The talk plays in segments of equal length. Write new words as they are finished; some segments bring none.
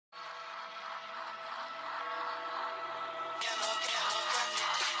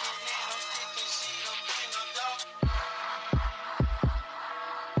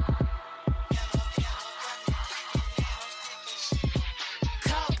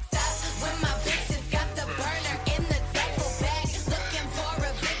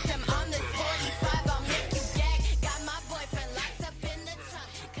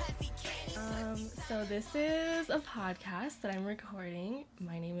This is a podcast that I'm recording.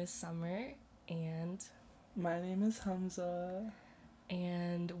 My name is Summer, and my name is Hamza.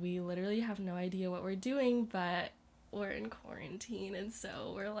 And we literally have no idea what we're doing, but we're in quarantine, and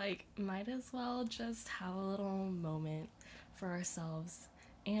so we're like, might as well just have a little moment for ourselves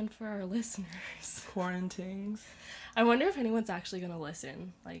and for our listeners. Quarantines. I wonder if anyone's actually gonna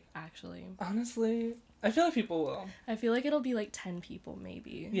listen, like, actually. Honestly, I feel like people will. I feel like it'll be like 10 people,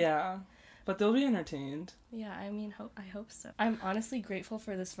 maybe. Yeah, but they'll be entertained. Yeah, I mean, I hope so. I'm honestly grateful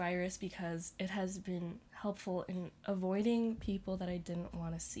for this virus because it has been helpful in avoiding people that I didn't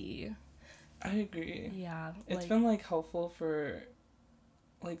want to see. I agree. Yeah. It's been, like, helpful for,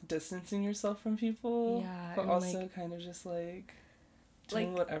 like, distancing yourself from people. Yeah. But also like, kind of just, like,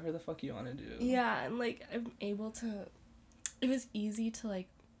 doing whatever the fuck you want to do. Yeah, and, like, I'm able to... It was easy to, like,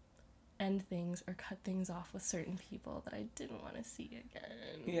 end things or cut things off with certain people that I didn't want to see again.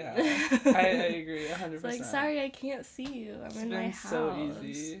 Yeah. I agree, 100%. It's like, sorry, I can't see you. I'm in my house. It's been so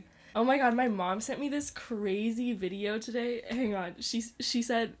easy. Oh my god, my mom sent me this crazy video today. Hang on. She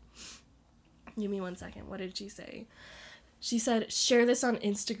said... Give me 1 second. What did she say? She said, share this on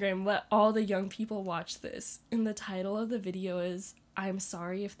Instagram. Let all the young people watch this. And the title of the video is, I'm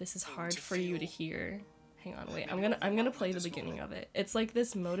sorry if this is hard for you to hear. Hang on, wait. I'm gonna play the beginning of it. It's like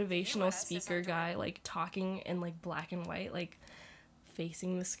this motivational speaker guy, like, talking in, like, black and white, like,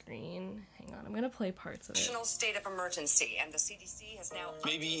 facing the screen. Hang on, I'm gonna play parts of it. National state of emergency, and the CDC has now...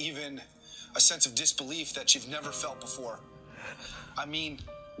 Maybe even a sense of disbelief that you've never felt before. I mean,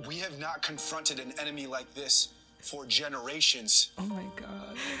 we have not confronted an enemy like this for generations. Oh my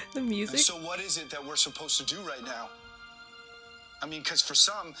god. The music. And so what is it that we're supposed to do right now? I mean, because for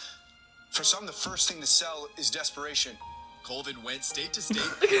some, the first thing to sell is desperation. COVID went state to state,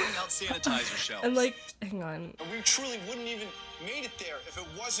 putting out sanitizer shelves. And, like, hang on. And we truly wouldn't even made it there if it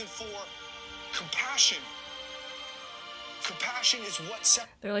wasn't for compassion. Compassion is what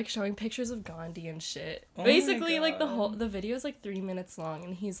They're, like, showing pictures of Gandhi and shit. Oh Basically, like, the video is, like, 3 minutes long,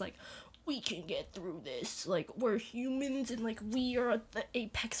 and he's like, we can get through this. Like, we're humans, and, like, we are the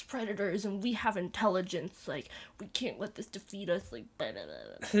apex predators, and we have intelligence. Like, we can't let this defeat us. Like, blah, blah,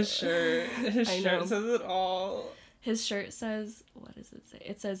 blah, blah. His shirt says it all. His shirt says, what does it say?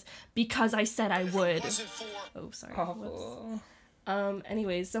 It says, because I said I would. Oh, sorry. Awful.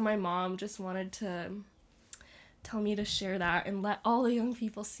 Anyways, so my mom just wanted to tell me to share that and let all the young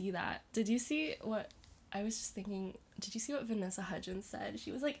people see that. Did you see what... I was just thinking, did you see what Vanessa Hudgens said?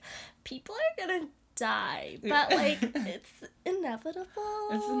 She was like, people are gonna die, but, like, it's inevitable.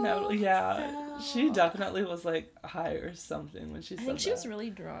 It's inevitable, yeah. So... She definitely was, like, high or something when she said that. I think she was really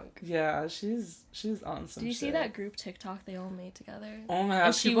drunk. Yeah, she's on some Did you shit. see that group TikTok they all made together? Oh my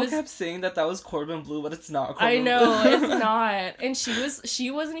gosh, people kept saying that was Corbin Bleu, but it's not Corbin Bleu. I know, it's not. And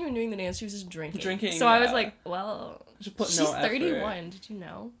she wasn't even doing the dance, she was just drinking. So yeah. I was like, well, she's 31, did you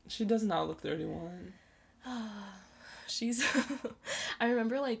know? She does not look 31. I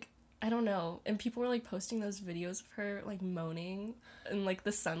remember, like, I don't know, and people were, like, posting those videos of her, like, moaning in, like,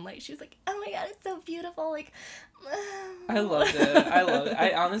 the sunlight. She was like, oh my god, it's so beautiful, like... I loved it.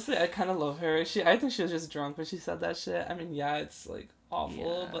 I honestly, I kind of love her. I think she was just drunk when she said that shit. I mean, yeah, it's, like,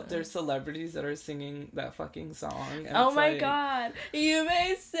 awful, but there's celebrities that are singing that fucking song. And oh my god. You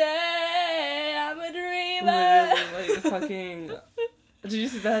may say I'm a dreamer. Literally, like, fucking... Did you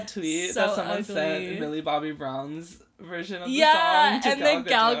see that tweet that someone sent Millie Bobby Brown's version of the song to and then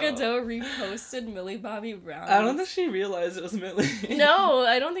Gal Gadot reposted Millie Bobby Brown. I don't think she realized it was Millie. No,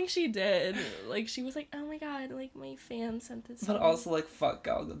 I don't think she did. Like, she was like, oh my god, like, my fan sent this But song. also, like, fuck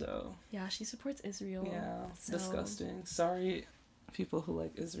Gal Gadot. Yeah, she supports Israel. Yeah, so... disgusting. Sorry, people who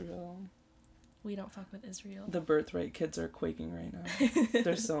like Israel. We don't fuck with Israel. The birthright kids are quaking right now.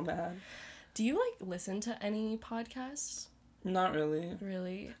 They're so mad. Do you, like, listen to any podcasts? Not really.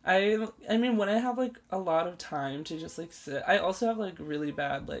 Really? I mean, when I have, like, a lot of time to just, like, sit... I also have, like, really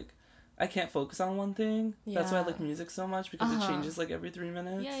bad, like... I can't focus on one thing. Yeah. That's why I like music so much, because it changes, like, every 3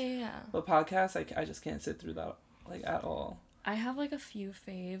 minutes. Yeah. But podcasts, I just can't sit through that, like, at all. I have, like, a few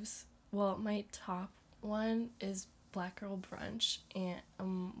faves. Well, my top one is Black Girl Brunch, and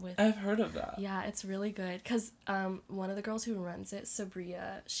with... I've heard of that. Yeah, it's really good, because one of the girls who runs it,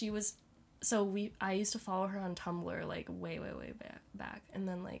 Sabria, she was... So I used to follow her on Tumblr, like, way back, and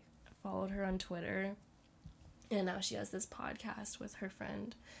then, like, followed her on Twitter, and now she has this podcast with her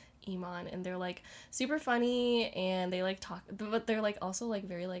friend Iman, and they're, like, super funny, and they, like, talk, but they're, like, also, like,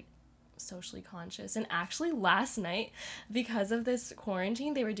 very, like, socially conscious. And actually last night, because of this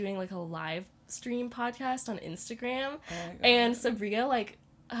quarantine, they were doing, like, a live stream podcast on Instagram, and Sabria, like,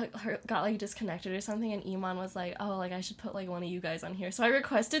 got like disconnected or something, and Iman was like, oh, like I should put like one of you guys on here. So I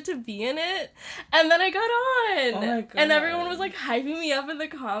requested to be in it, and then I got on. Oh my God. And everyone was like hyping me up in the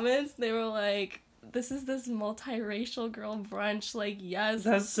comments. They were like, this is this multiracial girl brunch. Like, yes.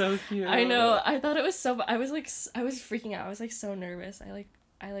 That's so cute. I know. I thought it was so. I was like, I was freaking out. I was like so nervous.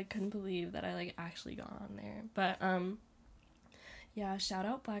 I couldn't believe that I like actually got on there. But yeah, shout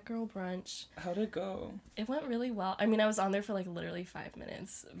out Black Girl Brunch. How'd it go? It went really well. I mean, I was on there for like literally 5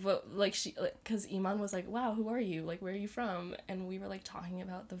 minutes, but like cause Iman was like, wow, who are you? Like, where are you from? And we were like talking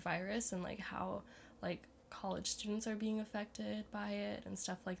about the virus and like how like college students are being affected by it and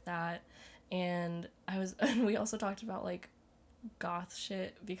stuff like that. And and we also talked about like goth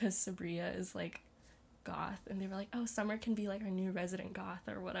shit because Sabria is like goth, and they were like, oh, Summer can be like our new resident goth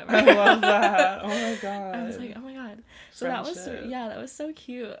or whatever. I love that. Oh my God. I was like, oh my God. So Friendship. that was so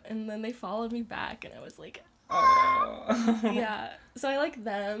cute. And then they followed me back, and I was like, oh. yeah. So I like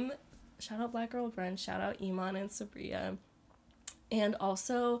them. Shout out Black Girl Brunch. Shout out Iman and Sabria. And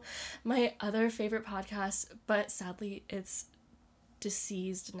also my other favorite podcast, but sadly it's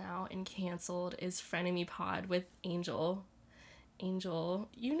deceased now and canceled, is Frenemy Pod with Angel. Angel,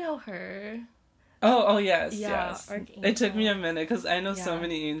 you know her. Oh, yes, Yeah, yes. Archangel. It took me a minute because I know so Yeah.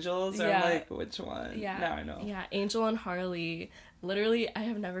 many angels. So Yeah. I'm like, which one? Yeah. Now I know. Yeah, Angel and Harley. Literally, I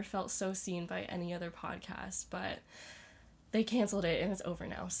have never felt so seen by any other podcast, but they canceled it and it's over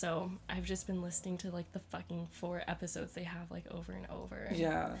now. So I've just been listening to like the fucking 4 episodes they have like over and over.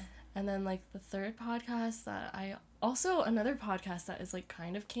 Yeah. And then like the third podcast that another podcast that is like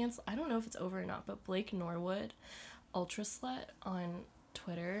kind of canceled. I don't know if it's over or not, but Blake Norwood, Ultra Slut on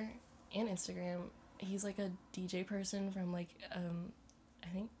Twitter and Instagram. He's like a DJ person from like I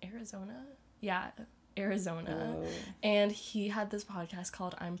think Arizona. Yeah, Arizona. Whoa. And he had this podcast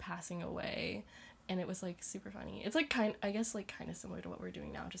called I'm Passing Away, and it was like super funny. It's like kind of similar to what we're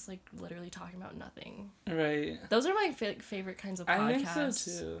doing now, just like literally talking about nothing. Right. Those are my favorite kinds of podcasts. I think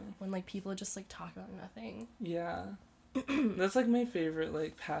so too. When like people just like talk about nothing. Yeah. That's like my favorite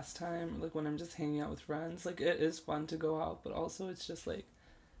like pastime, like when I'm just hanging out with friends. Like it is fun to go out, but also it's just like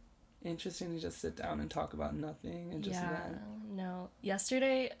interesting to just sit down and talk about nothing and just vent. No.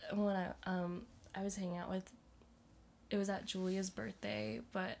 Yesterday when I was hanging out with, it was at Julia's birthday,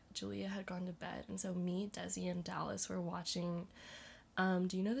 but Julia had gone to bed, and so me, Desi, and Dallas were watching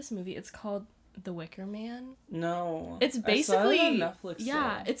do you know this movie? It's called The Wicker Man. No. It's basically I saw it on Netflix.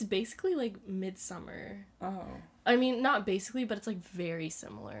 yeah, though. it's basically like Midsummer. Oh. I mean, not basically, but it's like very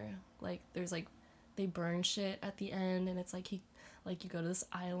similar. Like there's like they burn shit at the end, and it's like you go to this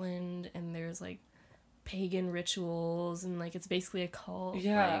island and there's like pagan rituals, and like it's basically a cult.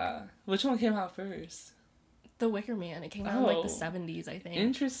 Yeah. Like, Which one came out first? The Wicker Man. It came out in like the Oh. 70s, I think.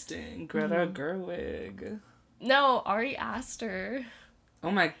 Interesting. Greta Gerwig. No, Ari Aster. Oh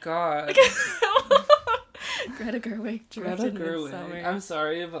my God. Greta Gerwig Greta directed Gerwig. Midsommar. I'm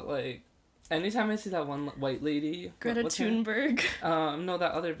sorry, but like, anytime I see that one white lady, Greta what's her- Thunberg. No,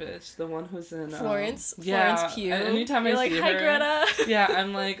 that other bitch, the one who's in Florence. yeah. Florence Pugh. Anytime You're I like, see hi, her, Greta. yeah,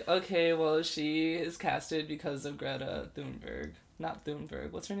 I'm like, okay, well, she is casted because of Greta Thunberg, not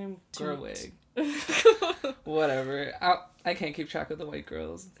Thunberg. What's her name? Gerwig. Whatever. I can't keep track of the white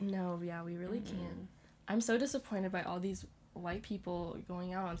girls. No, yeah, we really can't. I'm so disappointed by all these white people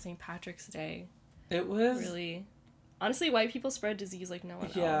going out on St. Patrick's Day. It was Really. Honestly, white people spread disease like no one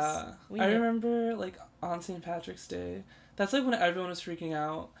else. Yeah, I remember like on St. Patrick's Day. That's like when everyone was freaking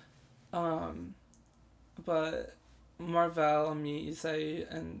out. But Marvell, me, Isai,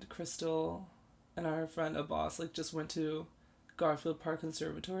 and Crystal, and our friend Abbas like just went to Garfield Park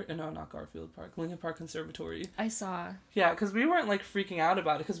Conservatory. No, not Garfield Park. Lincoln Park Conservatory. I saw. Yeah, because we weren't like freaking out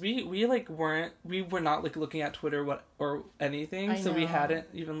about it because we were not like looking at Twitter or anything, I so we know. hadn't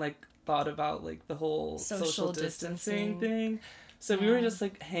even like thought about like the whole social distancing thing. So we were Yeah. just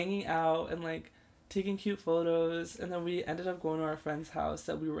like hanging out and like taking cute photos, and then we ended up going to our friend's house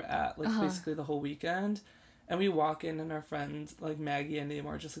that we were at like basically the whole weekend. And we walk in and our friends like Maggie and Neymar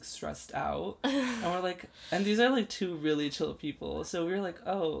are just like stressed out. And we're like, and these are like 2 really chill people. So we were like,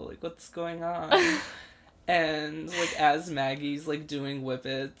 oh, like what's going on? And like as Maggie's like doing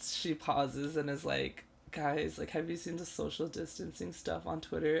whippets, she pauses and is like, guys, like have you seen the social distancing stuff on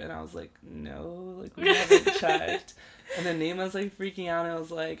Twitter? And I was like, no, like we haven't checked. And then Neyma's like freaking out and I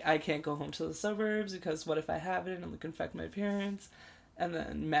was like, I can't go home to the suburbs because what if I have it and like infect my parents? And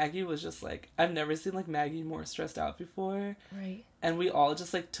then Maggie was just like, I've never seen like Maggie more stressed out before. Right. And we all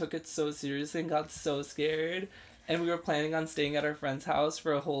just like took it so seriously and got so scared. And we were planning on staying at our friend's house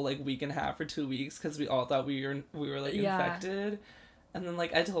for a whole like week and a half or 2 weeks because we all thought we were like Yeah. infected. And then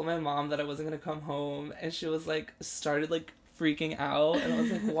like I told my mom that I wasn't gonna come home, and she was like started like freaking out, and I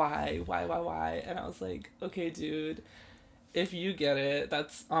was like, why? And I was like, okay, dude, if you get it,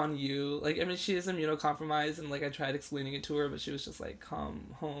 that's on you. Like, I mean, she is immunocompromised, and like I tried explaining it to her, but she was just like,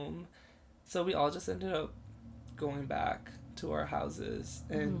 come home. So we all just ended up going back to our houses,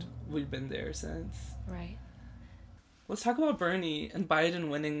 and we've been there since. Right. Let's talk about Bernie and Biden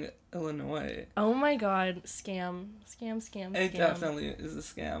winning Illinois. Oh my god, scam. It definitely is a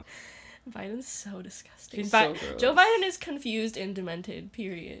scam. Biden's so disgusting. He's so gross. Joe Biden is confused and demented,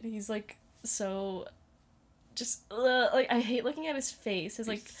 period. He's like so just like I hate looking at his face. His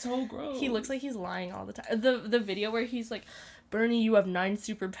like so gross. He looks like he's lying all the time. The video where he's like, Bernie, you have 9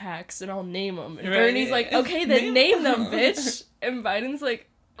 super PACs and I'll name them. And right. Bernie's like, okay, then name them, bitch. And Biden's like,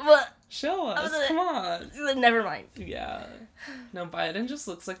 what? Show us, come on. Never mind. Yeah. No, Biden just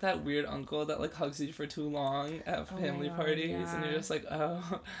looks like that weird uncle that like hugs you for too long at family parties, yeah. and you're just like,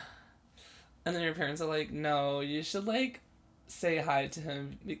 oh. And then your parents are like, no, you should like say hi to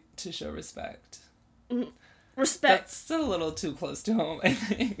him to show respect. Respect. That's still a little too close to home, I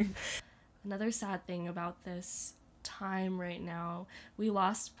think. Another sad thing about this time right now, we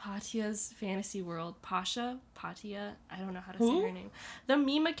lost Patia's fantasy world. Patia, I don't know how to say her name. The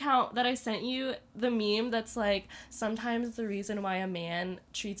meme account that I sent you, the meme that's like, sometimes the reason why a man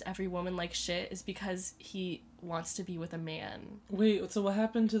treats every woman like shit is because he wants to be with a man. Wait, so what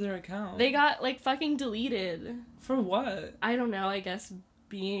happened to their account? They got like fucking deleted. For what? I don't know, I guess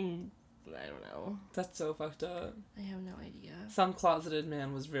I don't know. That's so fucked up. I have no idea. Some closeted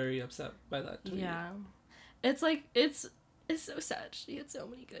man was very upset by that tweet. Yeah. It's like, it's so sad. She had so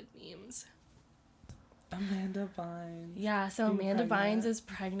many good memes. Amanda Bynes. Yeah, so Amanda Bynes is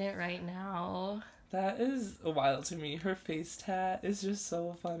pregnant right now. That is wild to me. Her face tat is just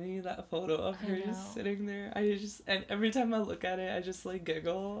so funny. That photo of her just sitting there. And every time I look at it, I just like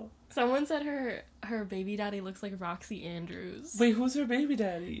giggle. Someone said her baby daddy looks like Roxy Andrews. Wait, who's her baby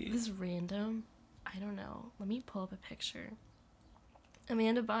daddy? This is random. I don't know. Let me pull up a picture.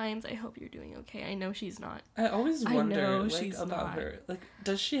 Amanda Bynes, I hope you're doing okay. I know she's not. I always wonder she's about not. her. Like,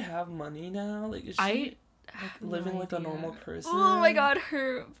 does she have money now? Like, is she living like a normal person? Oh my god,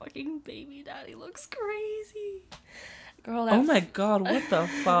 her fucking baby daddy looks crazy. Girl, oh my god, what the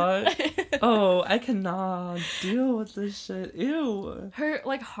fuck? Oh, I cannot deal with this shit. Ew. Her,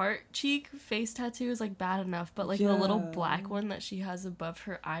 like, heart cheek face tattoo is, like, bad enough, but, like, the little black one that she has above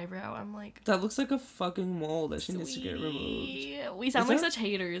her eyebrow, I'm like... That looks like a fucking mole that she needs to get removed. We sound like such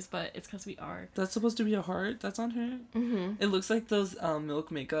haters, but it's because we are. That's supposed to be a heart that's on her? Mm-hmm. It looks like those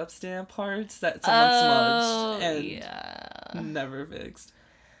milk makeup stamp hearts that someone smudged and never fixed.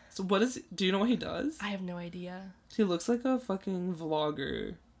 So do you know what he does? I have no idea. He looks like a fucking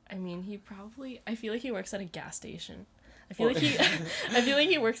vlogger. I mean, I feel like he works at a gas station. I feel like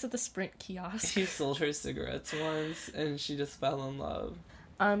he works at the Sprint kiosk. He sold her cigarettes once and she just fell in love.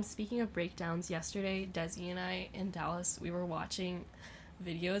 Speaking of breakdowns, yesterday, Desi and I in Dallas, we were watching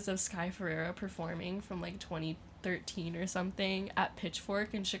videos of Sky Ferreira performing from like 2013 or something at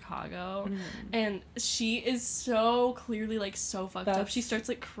Pitchfork in Chicago, and she is so clearly like so fucked up. She starts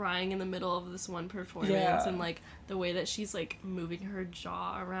like crying in the middle of this one performance, and like the way that she's like moving her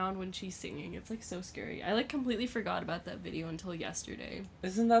jaw around when she's singing, it's like so scary. I like completely forgot about that video until yesterday.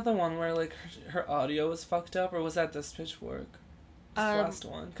 Isn't that the one where like her audio was fucked up, or was that this Pitchfork? This last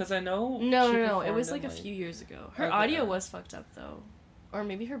one, because I know no, it was like a few years ago. Her audio was fucked up though. Or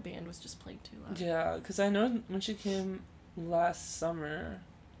maybe her band was just playing too loud. Yeah, because I know when she came last summer,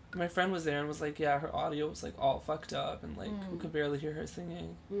 my friend was there and was like, yeah, her audio was like all fucked up and like we could barely hear her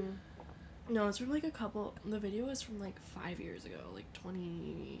singing. No, it's from like the video was from like 5 years ago, like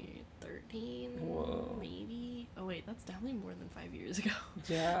 2013. Whoa. Maybe. Oh wait, that's definitely more than 5 years ago.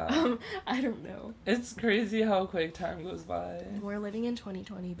 Yeah. I don't know. It's crazy how quick time goes by. We're living in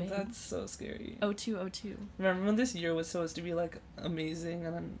 2020, babe. That's so scary. 0202. Remember when this year was supposed to be like amazing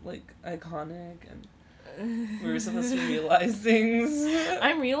and like iconic and we were supposed to realize things.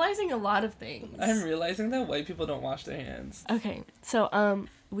 I'm realizing a lot of things. I'm realizing that white people don't wash their hands. Okay, so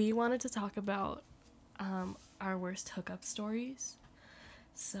we wanted to talk about our worst hookup stories.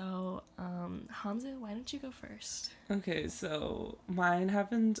 So, Hansa, why don't you go first? Okay, so mine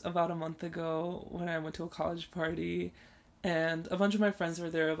happened about a month ago when I went to a college party, and a bunch of my friends were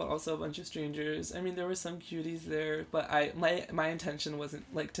there, but also a bunch of strangers. I mean, there were some cuties there, but my intention wasn't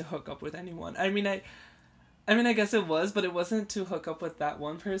like to hook up with anyone. I mean, I guess it was, but it wasn't to hook up with that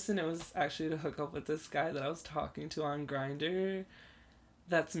one person. It was actually to hook up with this guy that I was talking to on Grindr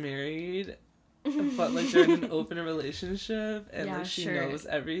that's married. but like they're in an open relationship and Yeah, like she sure. knows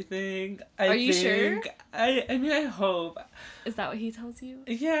everything. Are you sure? I mean, I hope. Is that what he tells you?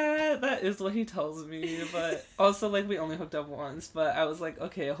 Yeah, that is what he tells me, but also, like, we only hooked up once, but I was like,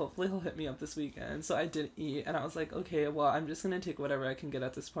 okay, hopefully he'll hit me up this weekend, so I didn't eat, and I was like, okay, well, I'm just gonna take whatever I can get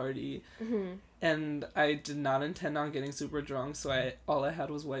at this party, and I did not intend on getting super drunk, so all I had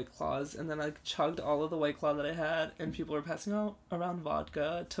was White Claws, and then I chugged all of the White Claw that I had, and people were passing out around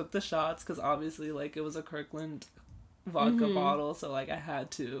vodka, took the shots, because obviously, like, it was a Kirkland vodka bottle, so, like, I had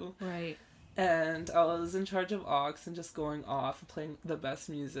to. Right. And I was in charge of aux and just going off and playing the best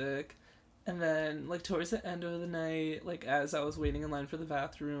music. And then, like, towards the end of the night, like, as I was waiting in line for the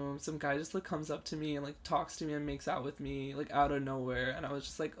bathroom, some guy just, like, comes up to me and, like, talks to me and makes out with me, like, out of nowhere. And I was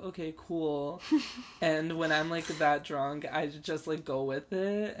just like, okay, cool. And when I'm, like, that drunk, I just, like, go with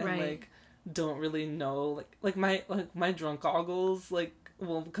it. And, Right. like, don't really know. Like, my drunk goggles, like,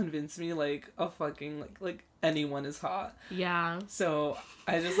 will convince me, like, a fucking, like anyone is hot. Yeah. So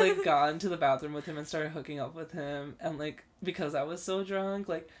I just, like, got into the bathroom with him and started hooking up with him. And, like, because I was so drunk,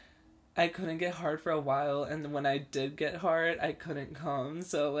 like, I couldn't get hard for a while. And when I did get hard, I couldn't come.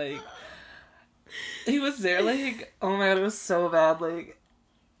 So, like, he was there, like, oh my god, it was so bad. Like,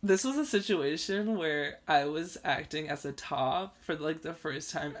 this was a situation where I was acting as a top for, like, the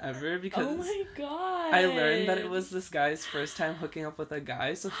first time ever because Oh my god. I learned that it was this guy's first time hooking up with a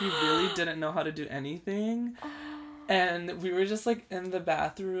guy, so he really didn't know how to do anything. And we were just, like, in the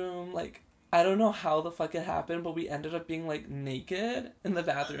bathroom, like, I don't know how the fuck it happened, but we ended up being, like, naked in the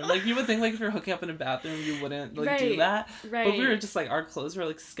bathroom. Like, you would think, like, if you're hooking up in a bathroom, you wouldn't, like, do Right, that. right. But we were just, like, our clothes were,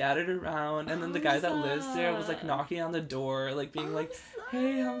 like, scattered around, and then the guy that lives there was, like, Hamza. knocking on the door, like, being like,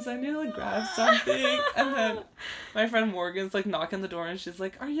 hey, Hamza, I need to, like, grab something. And then my friend Morgan's, like, knocking on the door, and she's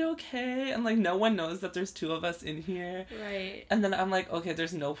like, are you okay? And, like, no one knows that there's two of us in here. Right. And then I'm like, okay,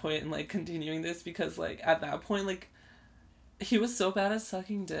 there's no point in, like, continuing this because, like, at that point, like, he was so bad at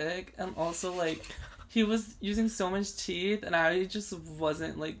sucking dick, and also, like, he was using so much teeth, and I just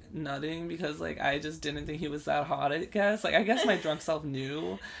wasn't, like, nutting because, like, I just didn't think he was that hot, I guess. Like, I guess my drunk self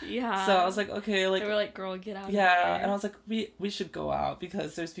knew. Yeah. So I was like, okay, like... They were like, girl, get out of yeah, here. and I was like, we should go out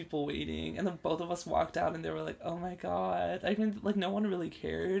because there's people waiting. And then both of us walked out, and they were like, oh my god. I mean, like, no one really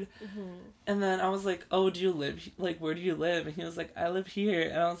cared. And then I was like, oh, do you live... Like, where do you live? And he was like, I live here.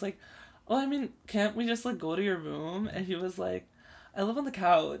 And I was like, oh, I mean, can't we just, like, go to your room? And he was like, I live on the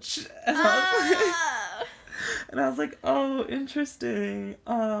couch. And I was like... And I was like, oh, interesting.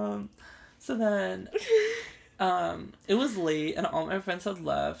 So then, it was late and all my friends had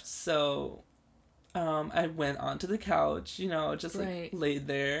left, so, I went onto the couch, you know, just, like, Right. laid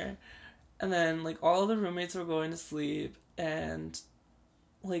there. And then, like, all the roommates were going to sleep, and,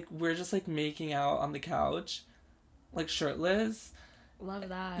 like, we're just, like, making out on the couch, like, shirtless. Love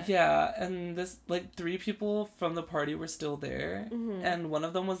that. Yeah, and this, like, 3 people from the party were still there, and one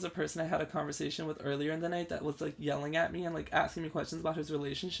of them was the person I had a conversation with earlier in the night that was, like, yelling at me and, like, asking me questions about his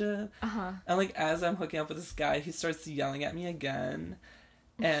relationship. Uh-huh. And, like, as I'm hooking up with this guy, he starts yelling at me again,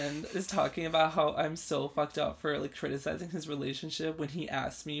 and is talking about how I'm so fucked up for, like, criticizing his relationship when he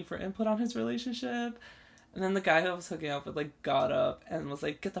asked me for input on his relationship. And then the guy who I was hooking up with, like, got up and was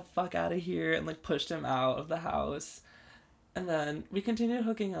like, get the fuck out of here, and, like, pushed him out of the house. And then we continued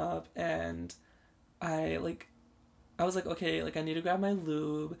hooking up, and I was like, okay, like, I need to grab my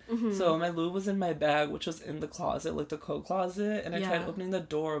lube. So my lube was in my bag, which was in the closet, like, the coat closet, and I tried Yeah. opening the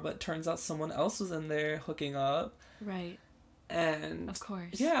door, but turns out someone else was in there hooking up. Right. And Of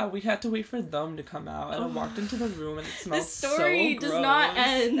course. yeah, we had to wait for them to come out, and I walked into the room, and it smelled story so does gross. not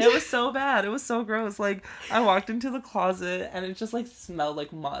end. It was so bad. It was so gross. Like, I walked into the closet, and it just, like, smelled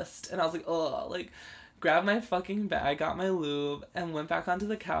like must, and I was like, ugh, like, grabbed my fucking bag, got my lube, and went back onto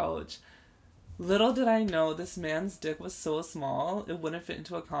the couch. Little did I know this man's dick was so small, it wouldn't fit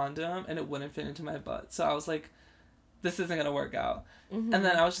into a condom, and it wouldn't fit into my butt. So I was like, this isn't gonna work out. And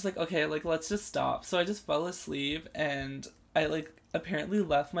then I was just like, okay, like, let's just stop. So I just fell asleep, and I, like, apparently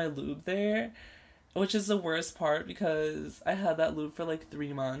left my lube there, which is the worst part because I had that lube for, like,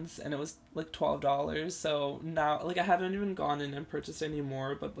 3 months, and it was, like, $12. So now, like, I haven't even gone in and purchased any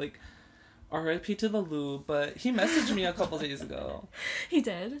more, but, like, RIP to the lube. But he messaged me a couple days ago. He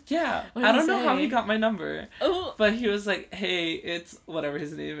did? Yeah. What did I he don't know how say? he got my number. Oh. But he was like, hey, it's whatever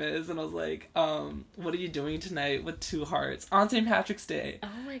his name is. And I was like, what are you doing tonight with 2 hearts on St. Patrick's Day? Oh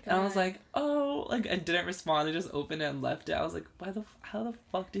my god. And I was like, oh, like, I didn't respond. I just opened it and left it. I was like, how the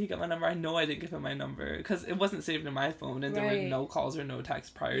fuck did he get my number? I know I didn't give him my number because it wasn't saved in my phone, and there were Right. no calls or no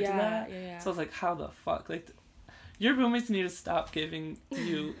texts prior to Yeah, that. yeah. So I was like, how the fuck? Like, your roommates need to stop giving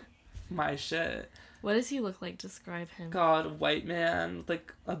you my shit. What does he look like? Describe him. God, white man with,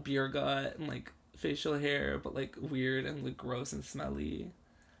 like, a beer gut and, like, facial hair, but, like, weird and, like, gross and smelly.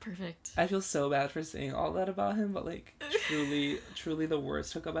 Perfect. I feel so bad for saying all that about him, but, like, truly the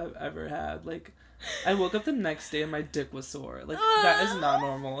worst hookup I've ever had. Like, I woke up the next day and my dick was sore. Like, that is not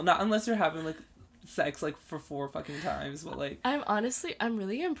normal. Not unless you're having, like, sex, like, for 4 fucking times, but, like... I'm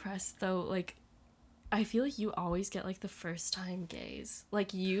really impressed, though. Like, I feel like you always get, like, the first time gays.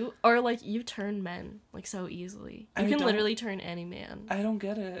 Like, you turn men, like, so easily. You can literally turn any man. I don't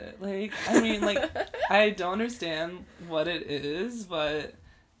get it. Like, I mean, like, I don't understand what it is, but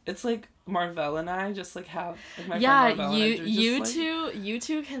it's, like, Marvell and I just, like, have, like, my friend Marvell and I are just, you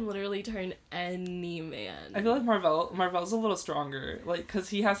two can literally turn any man. I feel like Marvell's a little stronger, like, because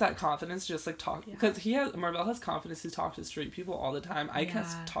he has that confidence to just, like, talk, because Marvell has confidence to talk to straight people all the time. I can't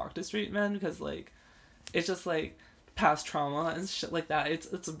talk to straight men because, like, it's just, like, past trauma and shit like that.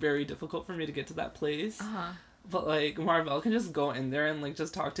 It's very difficult for me to get to that place. But, like, Marvell can just go in there and, like,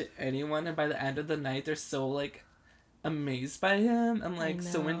 just talk to anyone, and by the end of the night, they're so, like, amazed by him and, like,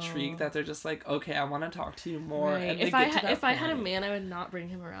 so intrigued that they're just like, okay, I want to talk to you more. Right. And if I had a man, I would not bring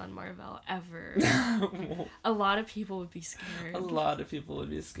him around Marvell ever. A lot of people would be scared.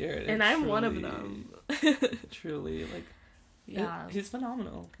 And I'm one of them. Truly, like, yeah, he's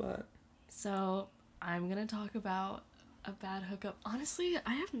phenomenal. But so I'm gonna talk about a bad hookup. Honestly,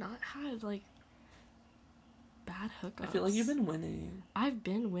 I have not had, like, bad hookups. I feel like you've been winning. I've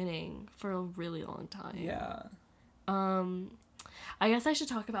been winning for a really long time. Yeah. I guess I should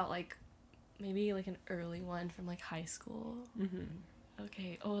talk about, like, maybe, like, an early one from, like, high school.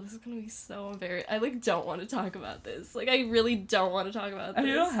 Okay. Oh, this is gonna be so embarrassing. I, like, don't want to talk about this. Like, I really don't want to talk about this.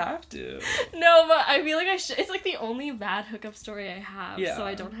 You don't have to. No, but I feel like I should. It's, like, the only bad hookup story I have. Yeah. So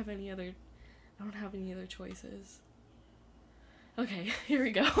I don't have any other choices. Okay, here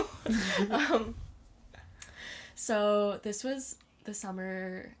we go. So this was the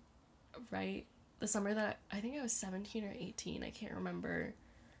summer, right? The summer that I think I was 17 or 18. I can't remember.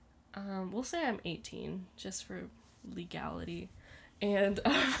 We'll say I'm 18 just for legality. And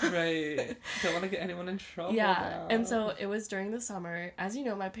right. Don't want to get anyone in trouble. Yeah. And so it was during the summer. As you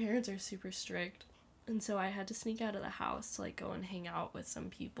know, my parents are super strict. And so I had to sneak out of the house to, like, go and hang out with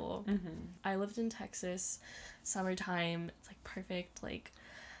some people. I lived in Texas, summertime. It's, like, perfect, like,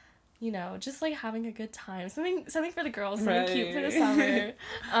 you know, just, like, having a good time. Something for the girls, something cute for the summer.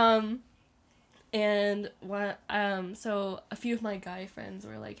 And so a few of my guy friends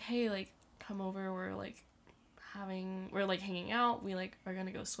were like, hey, like, come over, we're hanging out, we, like, are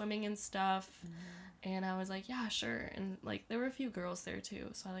gonna go swimming and stuff. And I was like, yeah, sure. And, like, there were a few girls there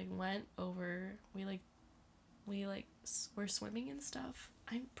too, so I, like, went over, we were swimming and stuff.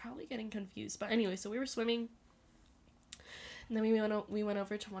 I'm probably getting confused, but anyway, so we were swimming, and then we went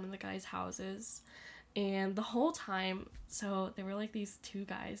over to one of the guys' houses. And the whole time, so there were, like, these 2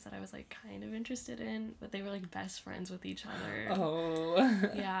 guys that I was, like, kind of interested in, but they were, like, best friends with each other. Oh.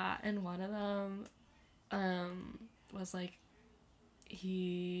 Yeah, and one of them was, like,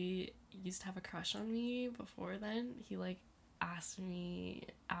 he used to have a crush on me before then. He, like, asked me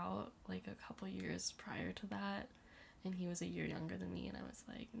out, like, a couple years prior to that, and he was a year younger than me, and I was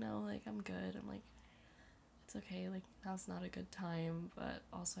like, no, like, I'm good. I'm like, it's okay, like, now's not a good time, but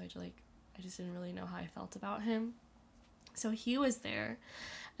also I just didn't really know how I felt about him. So he was there,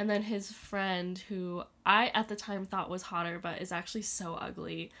 and then his friend, who I at the time thought was hotter, but is actually so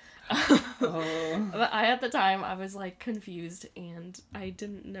ugly. But at the time, I was, like, confused, and I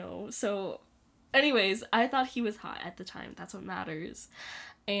didn't know. So anyways, I thought he was hot at the time. That's what matters.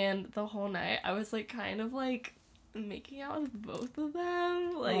 And the whole night, I was, like, kind of, like, making out with both of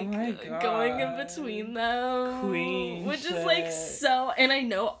them, like, going in between them, Queen which shit. is, like, so, and I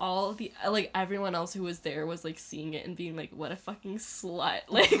know all of the, like, everyone else who was there was, like, seeing it and being like, what a fucking slut,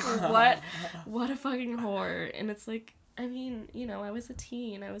 like, what a fucking whore. And it's like, I mean, you know, I was a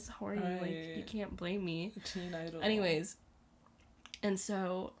teen, I was horny, right. Like, you can't blame me. Teen idol. Anyways, and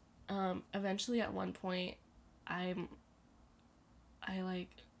so eventually at one point I like,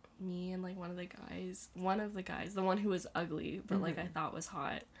 me and, like, one of the guys, the one who was ugly but like I thought was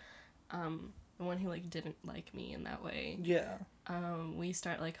hot, the one who, like, didn't like me in that way, we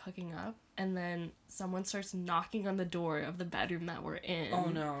start, like, hooking up, and then someone starts knocking on the door of the bedroom that we're in. Oh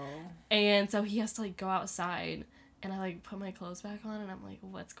no. And so he has to, like, go outside, and I, like, put my clothes back on, and I'm like,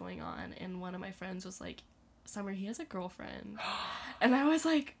 what's going on? And one of my friends was like, Summer, he has a girlfriend. And I was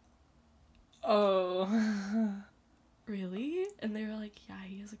like, oh. Really? And they were like, yeah,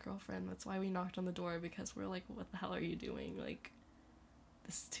 he has a girlfriend. That's why we knocked on the door, because we're like, what the hell are you doing? Like,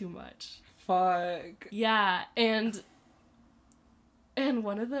 this is too much. Fuck. Yeah, and And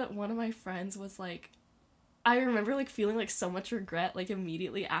one of my friends was like, I remember like feeling like so much regret like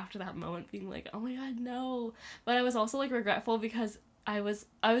immediately after that moment, being like, oh my god, no. But I was also like regretful because I was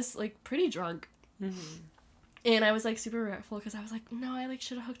like pretty drunk. And I was like super regretful because I was like, no, I like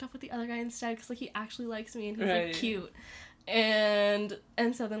should have hooked up with the other guy instead because like he actually likes me and he's like cute. And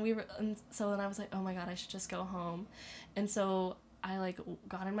so then I was like, oh my god, I should just go home. And so I like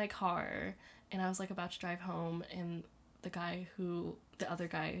got in my car and I was like about to drive home, and the other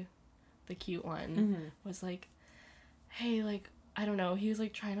guy, the cute one, was like, hey, like, I don't know, he was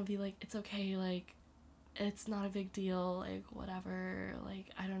like trying to be like, it's okay, like, it's not a big deal, like, whatever, like,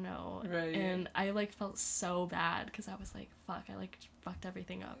 I don't know. Right. And I like felt so bad because I was like, fuck, I like fucked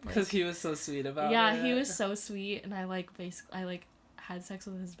everything up. Because he was so sweet about it. Yeah, he was so sweet, and I like had sex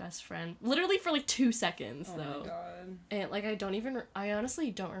with his best friend literally for like 2 seconds though. Oh my god. And like I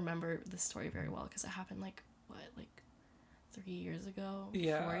honestly don't remember the story very well because it happened like 3 years ago, 4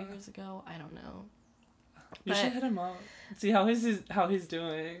 years ago, I don't know. You should hit him up. See how he's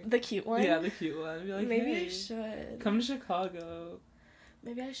doing. The cute one? Yeah, the cute one. Be like, maybe hey, I should. Come to Chicago.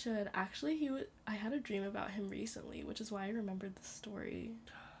 Maybe I should. Actually, I had a dream about him recently, which is why I remembered the story.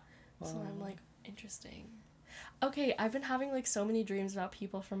 Wow. So I'm like, interesting. Okay, I've been having like so many dreams about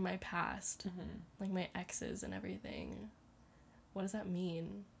people from my past. Like my exes and everything. What does that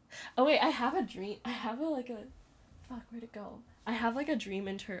mean? Oh wait, I have a dream. I have fuck, where'd it go? I have a dream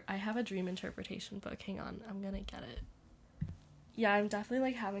interpretation book. Hang on, I'm gonna get it. Yeah, I'm definitely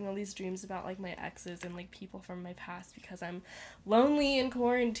like having all these dreams about like my exes and like people from my past because I'm lonely in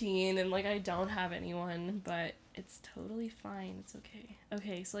quarantine and like I don't have anyone, but it's totally fine. It's okay.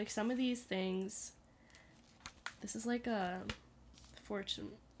 Okay, so like some of these things, this is like a fortune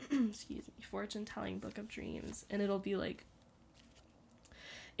telling book of dreams, and it'll be like,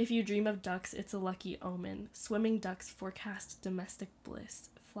 if you dream of ducks, it's a lucky omen. Swimming ducks forecast domestic bliss.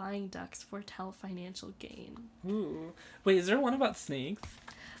 Flying ducks foretell financial gain. Ooh. Wait, is there one about snakes?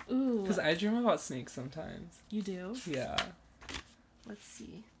 Ooh. Because I dream about snakes sometimes. You do? Yeah. Let's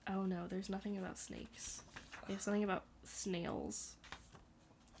see. Oh no, there's nothing about snakes. They have something about snails.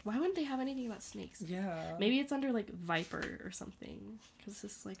 Why wouldn't they have anything about snakes? Yeah. Maybe it's under like viper or something. Because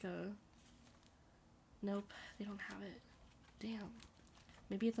this is like a... Nope, they don't have it. Damn.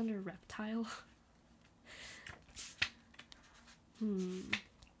 Maybe it's under reptile.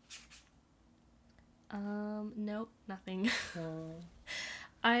 Nope, nothing.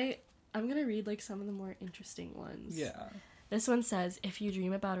 I'm gonna read like some of the more interesting ones. Yeah. This one says, if you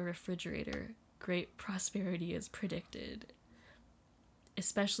dream about a refrigerator, great prosperity is predicted.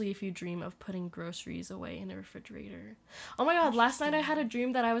 Especially if you dream of putting groceries away in a refrigerator. Oh my god, last night I had a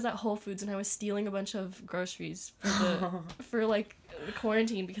dream that I was at Whole Foods and I was stealing a bunch of groceries for like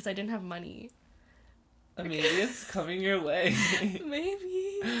quarantine because I didn't have money. Maybe it's coming your way.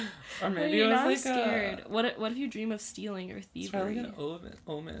 Maybe. Or maybe it was like scared. What if you dream of stealing or thievery? It's probably like an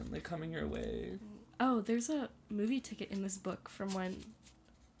omen, like coming your way. Oh, there's a movie ticket in this book from when...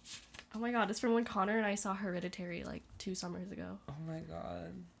 Oh my god, it's from when Connor and I saw Hereditary like 2 summers ago. Oh my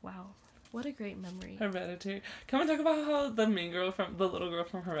god. Wow. What a great memory. Hereditary. Can we talk about how the little girl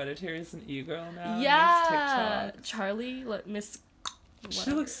from Hereditary is an e-girl now? Yeah! Charlie, Miss... Whatever.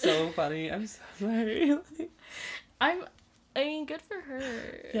 She looks so funny. I'm so sorry. I mean, good for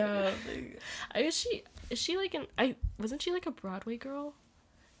her. Yeah. Is she like wasn't she like a Broadway girl?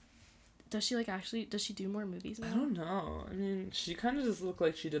 Does she do more movies now? I don't know. I mean, she kind of just looked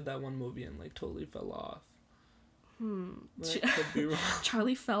like she did that one movie and like totally fell off. Like, could be wrong.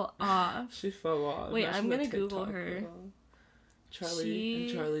 Charlie fell off. She fell off. Wait, Imagine I'm gonna the Google TikTok her. girl. Charlie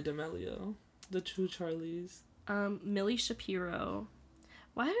and Charlie D'Amelio. The two Charlies. Millie Shapiro.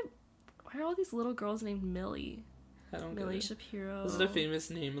 Why are all these little girls named Millie? I don't Millie get it. Shapiro. Was it a famous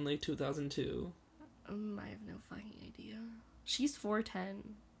name in like 2002? I have no fucking idea. She's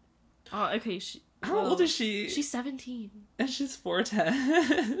 4'10". Oh, okay. How old is she? She's 17. And she's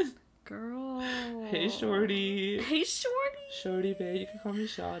 4'10". Girl. Hey, Shorty. Hey, Shorty. Shorty, babe. You can call me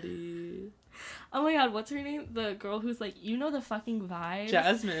Shawty. Oh my god, what's her name? The girl who's like, you know the fucking vibe?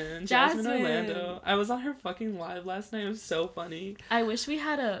 Jasmine Orlando. I was on her fucking live last night. It was so funny. I wish we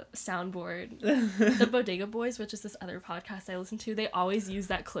had a soundboard. The Bodega Boys, which is this other podcast I listen to, they always use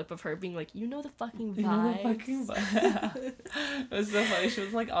that clip of her being like, you know the fucking vibe. You know the fucking vibe. It was so funny. She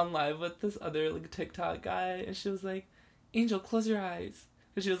was like on live with this other like TikTok guy, and she was like, Angel, close your eyes.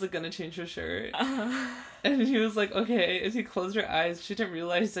 Because she was like gonna change her shirt. And he was like, okay. And she closed her eyes. She didn't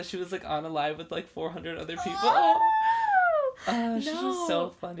realize that she was like on a live with like 400 other people. She's just so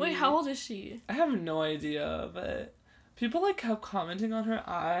funny. Wait, how old is she? I have no idea, but people like kept commenting on her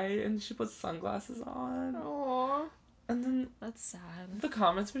eye, and she put sunglasses on. Aww. And then That's sad. the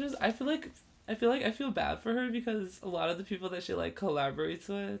comments were just, I feel I feel bad for her because a lot of the people that she like collaborates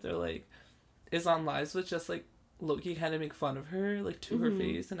with or like is on lives with just like low-key kind of make fun of her like to her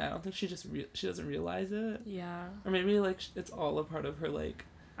face, and I don't think she just she doesn't realize it. Yeah. Or maybe like it's all a part of her like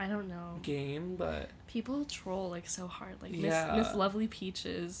I don't know. game, but People troll like so hard. Like Yeah. Miss Lovely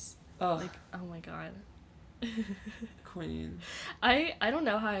Peaches. oh, Like, oh my god. queen. I don't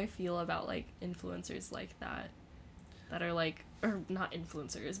know how I feel about like influencers like that are like, or not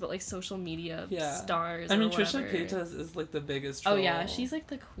influencers, but like social media Yeah. stars. I mean, or Trisha whatever. Paytas is like the biggest Oh troll. yeah, she's like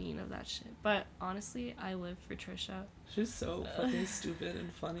the queen of that shit. But honestly, I live for Trisha. She's so fucking stupid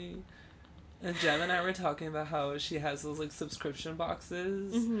and funny. And Jem and I were talking about how she has those like subscription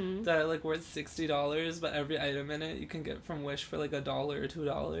boxes that are like worth $60, but every item in it you can get from Wish for like $1 or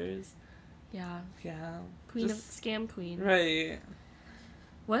 $2. Yeah, Yeah. queen Just- of scam queen. Right.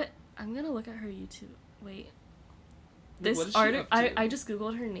 What? I'm gonna look at her YouTube. Wait. What is This she article, up to? I just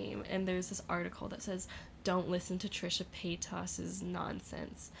googled her name, and there's this article that says, "Don't listen to Trisha Paytas's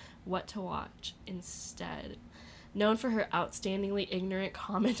nonsense. What to watch instead." Known for her outstandingly ignorant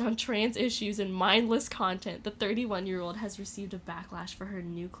comment on trans issues and mindless content, the 31-year-old has received a backlash for her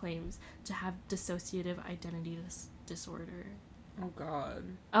new claims to have dissociative identity disorder. Oh god.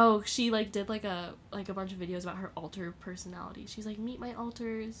 Oh, she like did like a bunch of videos about her alter personality. She's like, "Meet my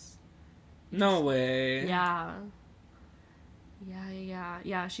alters." No way. Yeah.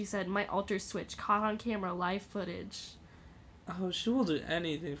 Yeah. She said, "My alter switch, caught on camera, live footage." Oh, she will do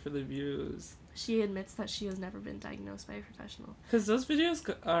anything for the views. She admits that she has never been diagnosed by a professional. Because those videos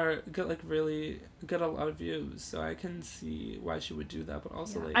get a lot of views, so I can see why she would do that, but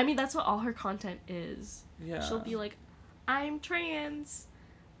also Yeah. like... I mean, that's what all her content is. yeah. She'll be like, "I'm trans,"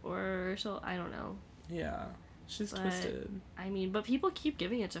 or I don't know. Yeah. She's But- twisted. I mean, but people keep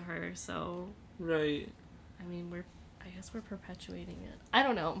giving it to her, so Right. I mean, I guess we're perpetuating it. I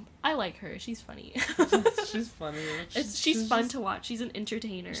don't know. I like her. She's funny. She's funny. She's fun to watch. She's an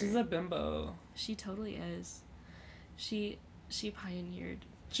entertainer. She's a bimbo. She totally is. She pioneered.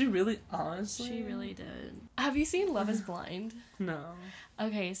 She really, honestly... She really did. Have you seen Love is Blind? No.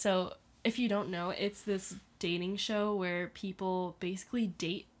 Okay, so if you don't know, it's this dating show where people basically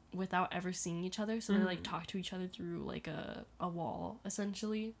date without ever seeing each other. So they like talk to each other through like a wall,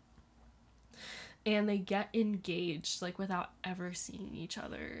 essentially. And they get engaged like without ever seeing each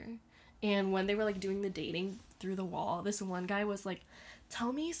other. And when they were like doing the dating through the wall, this one guy was like,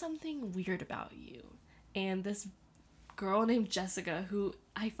 "Tell me something weird about you." And this girl named Jessica, who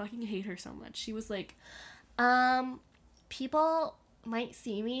I fucking hate her so much, she was like, "People might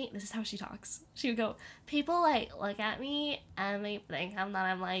see me," this is how she talks. She would go, "People like look at me and they think that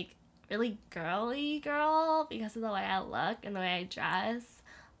I'm like really girly girl because of the way I look and the way I dress.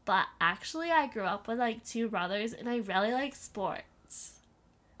 But actually, I grew up with, like, 2 brothers, and I really like sports.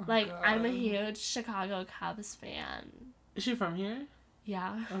 Like, God. I'm a huge Chicago Cubs fan." Is she from here?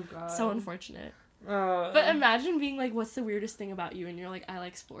 Yeah. Oh god. So unfortunate. But But imagine being like, "What's the weirdest thing about you?" And you're like, "I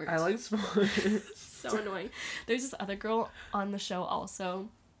like sports." I like sports. So annoying. There's this other girl on the show also.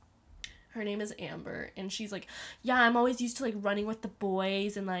 Her name is Amber, and she's like, "Yeah, I'm always used to like running with the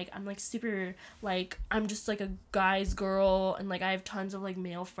boys, and like I'm like super like I'm just like a guy's girl, and like I have tons of like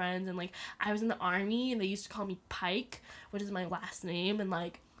male friends, and like I was in the army, and they used to call me Pike, which is my last name, and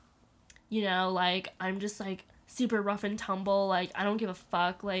like, you know, like I'm just like super rough and tumble, like I don't give a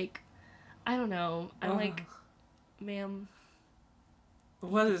fuck, like I don't know, I'm like, ma'am."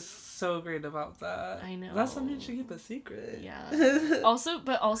 What is so great about that? I know. That's something you should keep a secret. Yeah.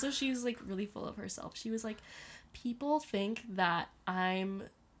 also she's like really full of herself. She was like, people think that I'm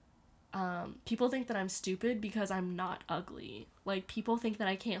stupid because I'm not ugly. Like, people think that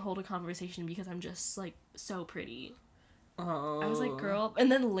I can't hold a conversation because I'm just like so pretty. Oh. I was like, girl.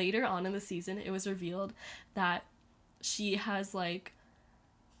 And then later on in the season, it was revealed that she has like,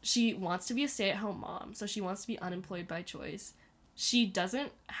 she wants to be a stay-at-home mom, so she wants to be unemployed by choice. She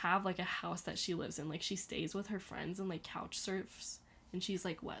doesn't have like a house that she lives in. Like, she stays with her friends and like couch surfs, and she's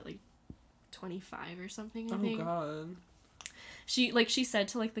like, what, like 25 or something, I think. Oh god. She said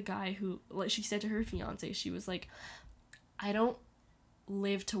to like the guy who, like, she said to her fiance, she was like, "I don't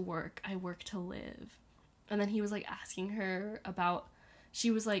live to work, I work to live." And then he was like asking her about,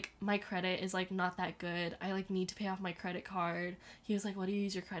 she was like, "My credit is like not that good, I like need to pay off my credit card." He was like, "What do you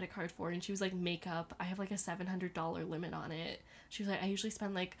use your credit card for?" And she was like, "Makeup, I have like a $700 limit on it." She was like, "I usually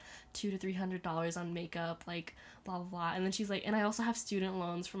spend like $200 to $300 on makeup, like blah blah blah." And then she's like, "And I also have student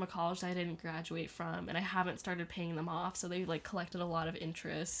loans from a college that I didn't graduate from, and I haven't started paying them off, so they like collected a lot of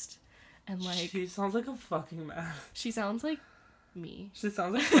interest." And like, She sounds like a fucking mess. she sounds like me. She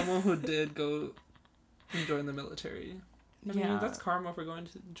sounds like someone who did go and join the military. I Yeah. mean, that's karma for going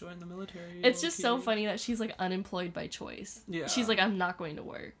to join the military. It's just so low-key. funny that she's like unemployed by choice. Yeah. She's like, I'm not going to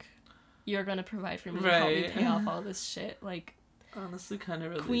work. You're gonna provide for me and help me Right. pay off all this shit. Like, Honestly, kind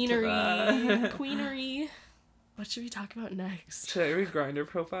of relate queenery. to that. Queenery. What should we talk about next? Should I read Grindr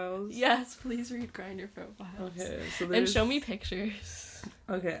profiles? Yes, please read Grindr profiles. Okay, so And there's... show me pictures.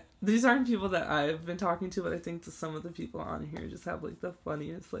 Okay, these aren't people that I've been talking to, but I think to some of the people on here just have like the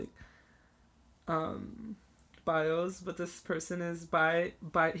funniest like bios. But this person is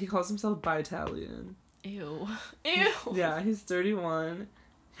he calls himself Bi-Italian. Ew. Ew. Yeah, he's 31.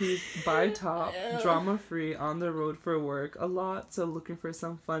 He's bi-top, drama-free, on the road for work a lot, so looking for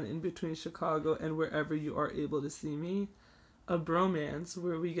some fun in between Chicago and wherever you are able to see me. A bromance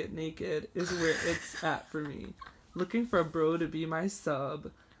where we get naked is where it's at for me. Looking for a bro to be my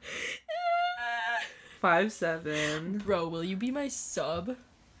sub. 5'7". Bro, will you be my sub?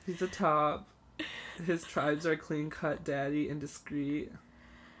 He's a top. His tribes are clean-cut, daddy, and discreet.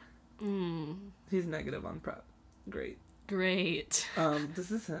 He's negative on prep. Great. Great.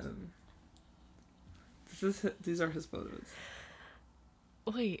 This is him. These are his photos.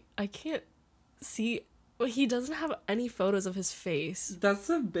 Wait, I can't see. Well, he doesn't have any photos of his face. That's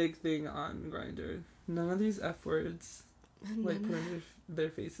a big thing on Grindr. None of these F words like put in their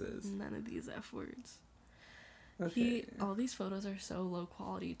faces. None of these F words. Okay. All these photos are so low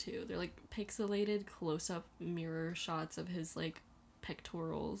quality too. They're like pixelated close up mirror shots of his like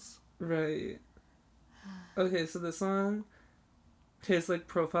pectorals. Right. Okay, so this one, his like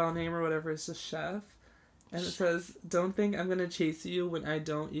profile name or whatever is just Chef. And it says, "Don't think I'm gonna chase you when I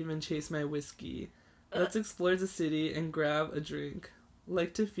don't even chase my whiskey. Let's explore the city and grab a drink.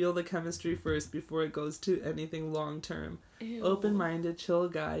 Like to feel the chemistry first before it goes to anything long term. Ew. Open-minded, chill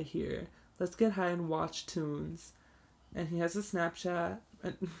guy here. Let's get high and watch tunes." And he has a Snapchat.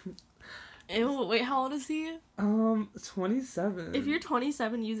 Ew, wait, how old is he? 27. If you're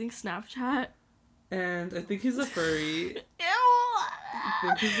 27 using Snapchat. And I think he's a furry. Ew. I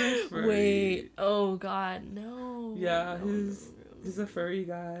think he's a furry. Wait, oh god, no. Yeah, No, he's a furry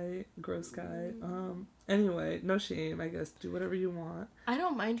guy, gross guy. Anyway, no shame, I guess. Do whatever you want. I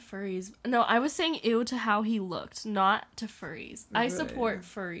don't mind furries. No, I was saying ew to how he looked, not to furries. I Right. support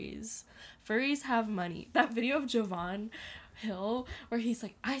furries. Furries have money. That video of Jovan Hill where he's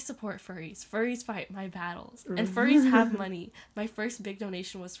like, I support furries. Furries fight my battles. And furries have money. My first big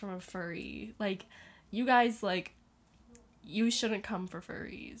donation was from a furry. Like, you guys, like, you shouldn't come for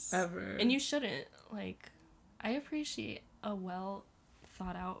furries. Ever. And you shouldn't. Like, I appreciate a well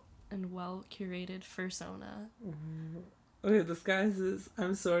thought out and well curated fursona. Okay, this guy's is,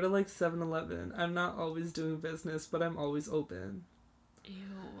 I'm sort of like 7-Eleven. I'm not always doing business, but I'm always open. Ew.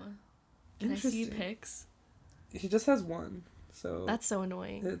 Can I see Interesting. pics? He just has one, so... That's so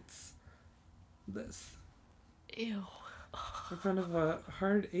annoying. It's this. Ew. In front of a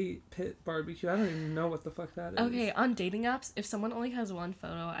Hard 8 pit barbecue. I don't even know what the fuck that is. Okay, on dating apps, if someone only has one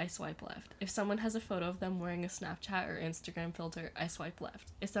photo, I swipe left. If someone has a photo of them wearing a Snapchat or Instagram filter, I swipe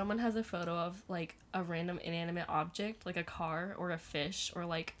left. If someone has a photo of, like, a random inanimate object, like a car or a fish or,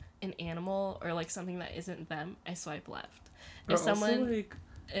 like, an animal or, like, something that isn't them, I swipe left. Or If someone... also, like...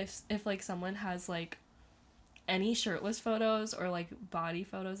 If like someone has like any shirtless photos or like body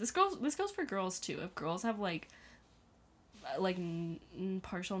photos, this goes for girls too. If girls have like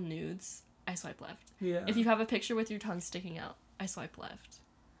partial nudes, I swipe left. Yeah. If you have a picture with your tongue sticking out, I swipe left.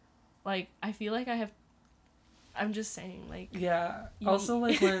 Like, I feel like I'm just saying, like... Yeah. Also,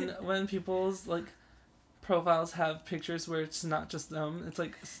 like, when people's, like, profiles have pictures where it's not just them, it's,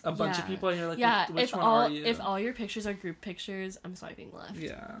 like, a bunch of people, and you're like, yeah, which one are you? If all your pictures are group pictures, I'm swiping left.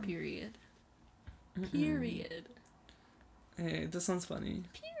 Yeah. Period. Period. Hey, this one's funny.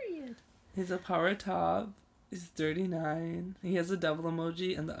 Period. He's a power top. He's 39. He has a devil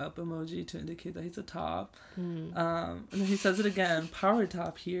emoji and the up emoji to indicate that he's a top. And then he says it again. Power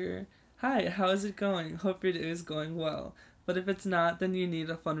top here. Hi, how is it going? Hope your day is going well. But if it's not, then you need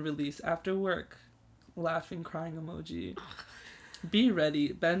a fun release after work. Laughing, crying emoji. Be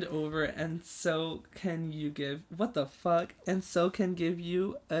ready, bend over, and so can you give... What the fuck? And so can give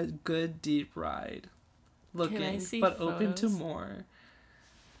you a good deep ride. Looking, see but open to photos? more.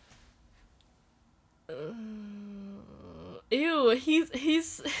 Ew,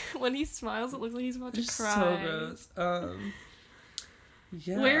 he's when he smiles, it looks like he's about to cry. So gross.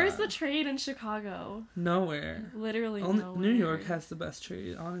 Yeah. Where is the trade in Chicago? Nowhere. Literally Only nowhere. New York has the best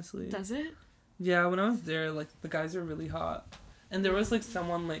trade, honestly. Does it? Yeah, when I was there, like, the guys are really hot. And there was, like,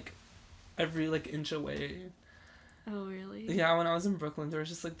 someone, like, every, like, inch away. Oh, really? Yeah, when I was in Brooklyn, there was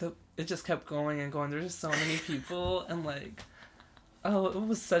just, like, it just kept going and going. There were just so many people, and, like, Oh, it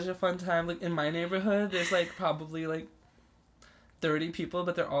was such a fun time. Like, in my neighborhood, there's, like, probably, like, 30 people,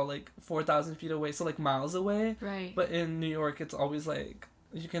 but they're all, like, 4,000 feet away, so, like, miles away. Right. But in New York, it's always, like,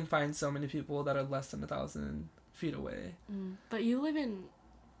 you can find so many people that are less than 1,000 feet away. But you live in...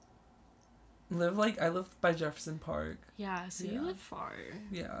 I live by Jefferson Park. Yeah, so you Yeah. live far.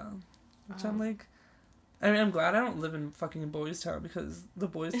 Yeah. Which I'm, like... I mean, I'm glad I don't live in fucking Boys Town, because the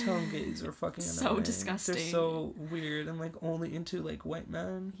Boys Town gays are fucking So annoying. disgusting. They're so weird and, like, only into, like, white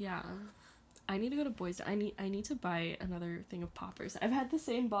men. Yeah. I need to go to Boys Town. I need to buy another thing of poppers. I've had the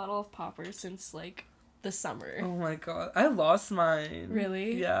same bottle of poppers since, like, the summer. Oh my god. I lost mine.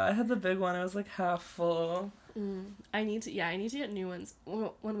 Really? Yeah, I had the big one. I was, like, half full. I need to get new ones.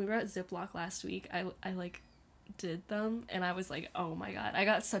 When we were at Ziploc last week, I like, did them, and I was like, oh my god, I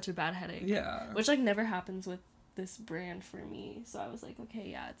got such a bad headache. Yeah. Which, like, never happens with this brand for me. So I was like, okay,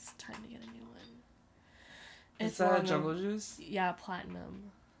 yeah, it's time to get a new one. Is that Jungle Juice? Yeah,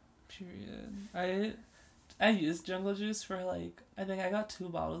 Platinum. Period. I used Jungle Juice for, like, I think I got 2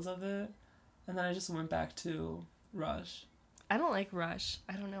 bottles of it, and then I just went back to Rush. I don't like Rush.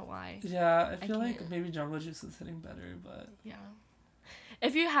 I don't know why. Yeah, I feel like can't. maybe Jungle Juice is hitting better, but... Yeah.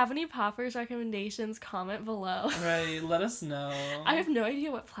 If you have any poppers recommendations, comment below. Right, let us know. I have no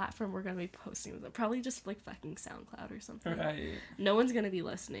idea what platform we're gonna be posting with it. Probably just like fucking SoundCloud or something. Right. No one's gonna be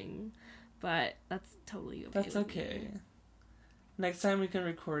listening, but that's totally okay. That's with okay. me. Next time we can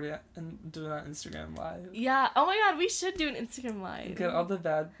record it and do it on Instagram Live. Yeah. Oh my god, we should do an Instagram Live. Get all the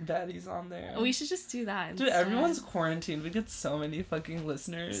baddies on there. We should just do that. Dude, instead. everyone's quarantined. We get so many fucking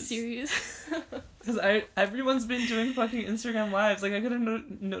listeners. serious. Because everyone's been doing fucking Instagram lives. Like, I get a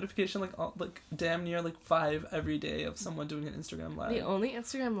notification like damn near like 5 every day of someone doing an Instagram live. The only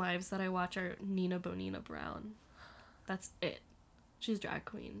Instagram lives that I watch are Nina Bonina Brown. That's it. She's a drag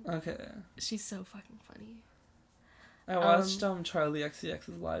queen. Okay. She's so fucking funny. I watched Charlie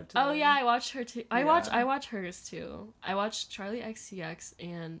XCX's live today. Oh yeah, I watched her too. I Yeah. watch hers too. I watched Charlie XCX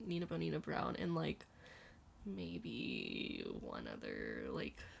and Nina Bonina Brown and like maybe one other,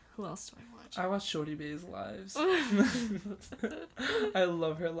 like, who else do I watch? I watched Shorty Bay's lives. I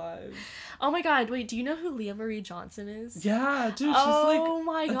love her lives. Oh my god, wait, do you know who Leah Marie Johnson is? Yeah, dude, she's Oh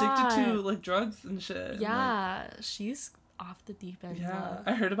my like addicted God. to like drugs and shit. and, like, Yeah, she's off the deep end. yeah, love.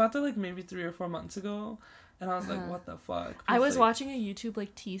 I heard about that like maybe 3 or 4 months ago, and I was like, what the fuck? I was like, watching a YouTube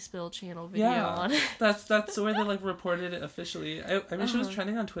like T-Spill channel video on it. that's where they like reported it officially. I mean, she was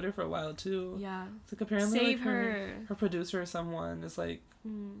trending on Twitter for a while too. Yeah. It's like apparently Save like her. her producer or someone is like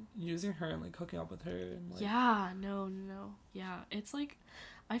using her and like hooking up with her and like Yeah, no. Yeah, it's like,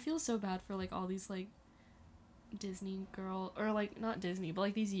 I feel so bad for like all these like Disney girl, or like not Disney, but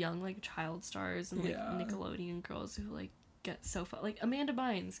like these young like child stars and like Yeah. Nickelodeon girls who like get so fun. Like Amanda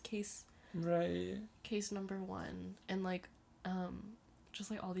Bynes, case number 1, and like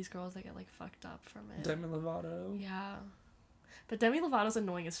just like all these girls that get like fucked up from it. Demi Lovato. Yeah, but Demi Lovato's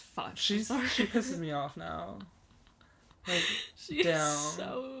annoying as fuck. She pisses me off now. Like, She's down.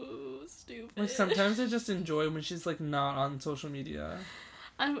 so stupid. Like sometimes I just enjoy when she's like not on social media.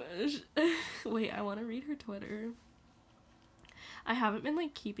 Wait, I want to read her Twitter. I haven't been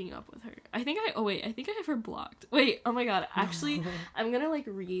like keeping up with her. I think I have her blocked. Wait, oh my god. Actually, I'm gonna like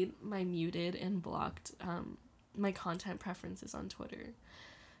read my muted and blocked my content preferences on Twitter.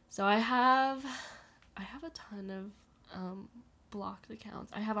 So I have a ton of blocked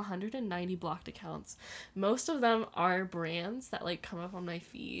accounts. I have 190 blocked accounts. Most of them are brands that like come up on my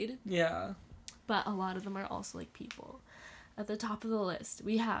feed, Yeah. but a lot of them are also like people. At the top of the list,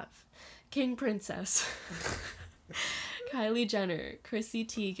 we have King Princess, Kylie Jenner, Chrissy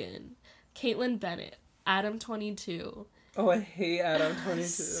Teigen, Caitlyn Bennett, Adam22. Oh, I hate Adam 22.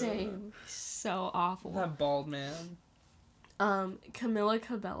 Same. So awful. That bald man. Camila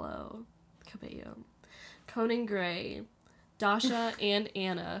Cabello, Conan Gray, Dasha and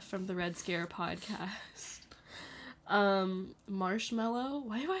Anna from the Red Scare podcast. Marshmello.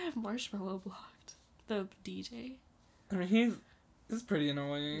 Why do I have Marshmello blocked? The DJ. I mean, he's pretty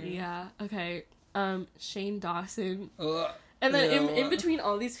annoying. Yeah. Okay. Shane Dawson. Ugh. And then Ew. in between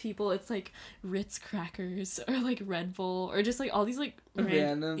all these people, it's like Ritz crackers or like Red Bull or just like all these like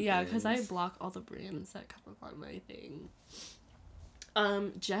Random yeah, because I things. block all the brands that come up on my thing.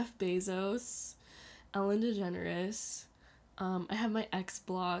 Jeff Bezos, Ellen DeGeneres. I have my ex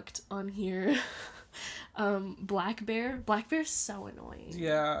blocked on here. Black Bear. Black Bear's so annoying.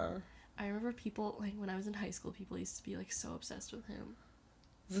 Yeah. I remember people like when I was in high school, people used to be like so obsessed with him.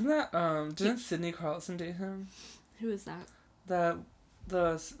 Isn't that didn't Sydney Carlson date him? Who is that? The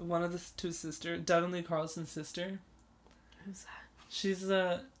one of the 2 sisters, Dudley Carlson's sister. Who's that? She's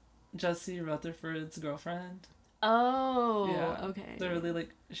Jesse Rutherford's girlfriend. Oh, Yeah. okay. They're really like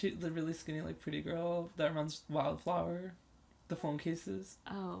the really skinny like pretty girl that runs Wildflower, the phone cases.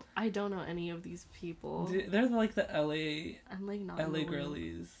 Oh, I don't know any of these people. They're like the LA I'm like not in LA the loop.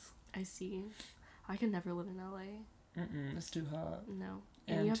 girlies. I see. I could never live in LA. It's too hot. No.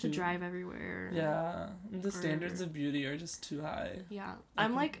 And And you have to too- drive everywhere. Yeah, the Or- standards of beauty are just too high. Yeah.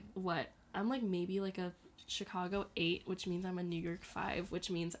 I'm like, what? I'm like maybe like a Chicago 8, which means I'm a New York 5, which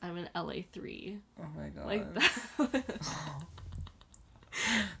means I'm an LA 3. Oh my god. Like that.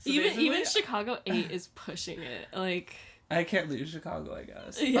 So even basically, Chicago 8 is pushing it. Like, I can't leave Chicago, I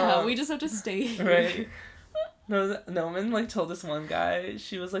guess. yeah, we just have to stay here. Right. No, Noman like told this one guy,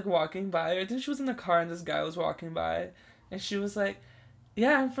 she was like walking by, I think she was in the car and this guy was walking by, and she was like,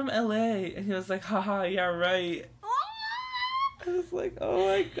 yeah, I'm from LA, and he was like, haha, yeah, right. I was like, oh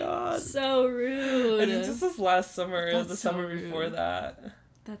my god. So rude. And it's just this last summer, That's the so summer before rude. that.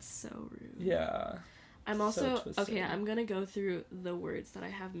 That's so rude. Yeah. I'm So also twisted. okay. I'm gonna go through the words that I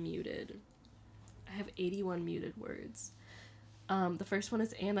have muted. I have 81 muted words. The first one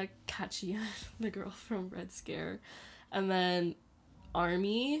is Anna Kachian, the girl from Red Scare, and then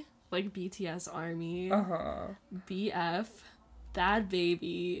Army, like BTS Army, BF, Bad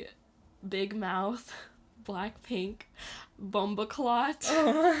Baby, Big Mouth, Blackpink, Bombaclot.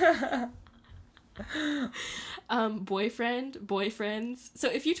 Boyfriends. So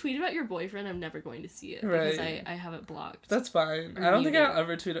if you tweet about your boyfriend, I'm never going to see it because Right. I have it blocked. That's fine. Or I don't think muted. I'll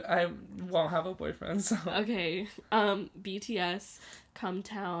ever tweet it. I won't have a boyfriend, so. Okay. BTS, Come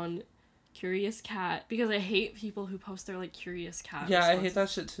Town, Curious Cat, because I hate people who post their like Curious Cat. Yeah, I hate responses. that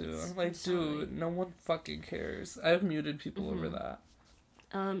shit too. Like, so dude, annoying. no one fucking cares. I've muted people over that.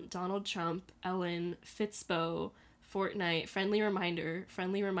 Donald Trump, Ellen, Fitzbo, Fortnite, friendly reminder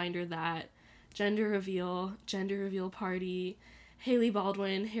that, gender reveal party, Haley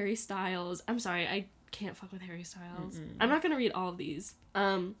Baldwin, Harry Styles. I'm sorry, I can't fuck with Harry Styles. I'm not gonna read all of these.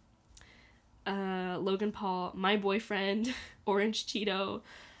 Logan Paul, my boyfriend, Orange Cheeto,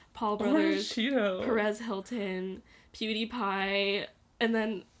 Paul Brothers, Cheeto. Perez Hilton, PewDiePie, and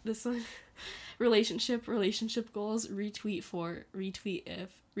then this one, relationship goals, retweet for, retweet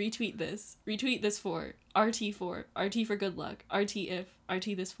if, retweet this for, RT for good luck, RT if,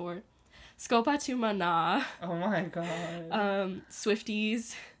 RT this for, Scopa to Mana, Oh my god.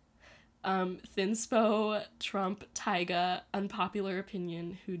 Swifties, Thinspo, Trump, Tyga, unpopular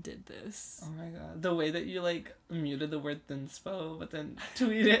opinion, who did this? Oh my god. The way that you like muted the word thinspo, but then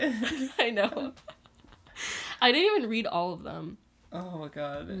tweeted. I know. I didn't even read all of them. Oh my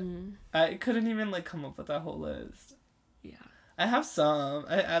god. I couldn't even like come up with that whole list. Yeah. I have some.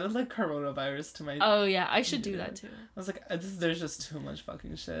 I added like coronavirus to my. Oh yeah, I should do that too. I was like, there's just too much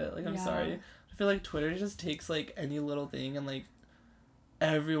fucking shit. Like, I'm Yeah. sorry. I feel like Twitter just takes like any little thing and like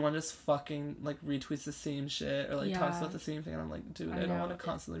everyone just fucking like retweets the same shit or like talks Yeah. about the same thing. And I'm like, dude, I know. don't want to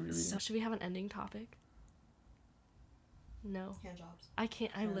constantly be reading. So should we have an ending topic? No. Hand jobs. I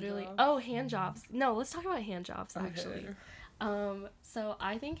can't. I literally. jobs? Oh, hand jobs. No, let's talk about hand jobs Okay. actually. So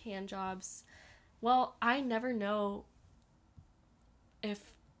I think hand jobs. Well, I never know if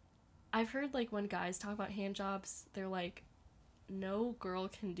I've heard like when guys talk about hand jobs, they're like, no girl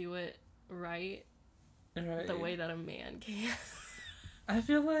can do it right Right. the way that a man can. I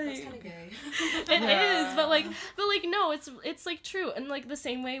feel That's like kind of gay. It Yeah. is, but like no, it's like true, and like the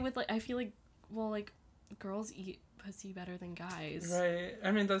same way with like I feel like well like girls eat pussy better than guys. right.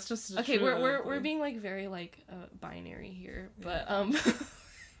 I mean, that's just Okay, true, we're like- being like very like binary here, but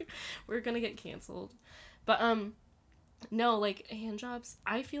we're gonna get canceled. But no, like hand jobs.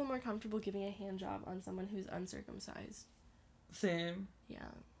 I feel more comfortable giving a hand job on someone who's uncircumcised. Same. Yeah,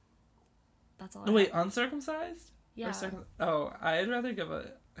 that's all. I Wait, have. uncircumcised? Yeah. Or oh, I'd rather give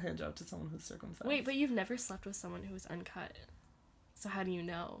a hand job to someone who's circumcised. Wait, but you've never slept with someone who was uncut, so how do you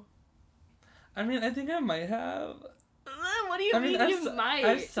know? I mean, I think I might have. What do you mean you might?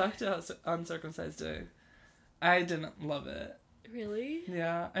 I've sucked a uncircumcised dick. I didn't love it. Really?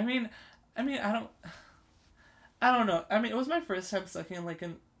 Yeah, I mean, I don't know. I mean, it was my first time sucking like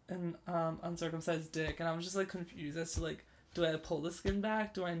an uncircumcised dick, and I was just like confused as to like, do I pull the skin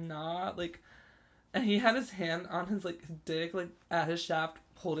back? Do I not? Like, and he had his hand on his like dick, like at his shaft,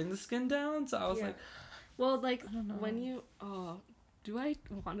 holding the skin down. So I was Yeah. like, Well, like don't know. when you do I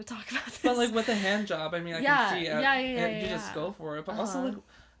want to talk about this? but like with a hand job, I mean, I Yeah, can see it. yeah, and you yeah. just go for it. But also like,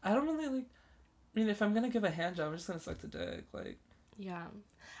 I don't really like. I mean, if I'm gonna give a hand job, I'm just gonna suck the dick. Like, Yeah.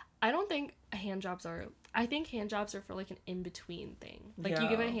 I don't think hand jobs are. I think hand jobs are for like an in between thing. Like you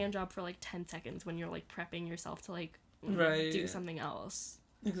give a Yeah. hand job for like 10 seconds when you're like prepping yourself to like Right. do something else.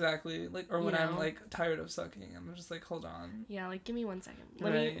 exactly. Like, or You when I'm know? like tired of sucking, I'm just like, hold on. Yeah, like give me 1 second.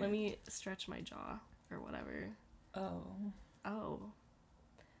 Right. Let me stretch my jaw or whatever. Oh. Oh.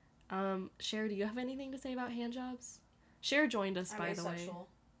 Cher, do you have anything to say about hand jobs? Cher joined us, by the way. Asexual.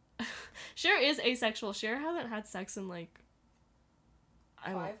 Cher is asexual. Cher hasn't had sex in like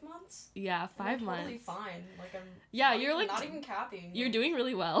 5 months? Yeah, 5 I'm months. totally fine. Like I'm. Yeah, not you're, even, like, not even capping. You're doing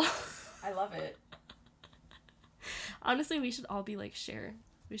really well. I love it. Honestly, we should all be like Cher.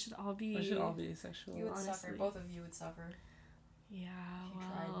 We should all be asexual. You would suffer. honestly. Both of you would suffer. Yeah, If you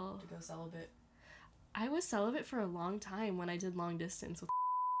well, tried to go celibate. I was celibate for a long time when I did long distance with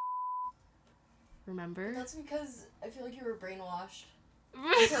remember? That's because I feel like you were brainwashed.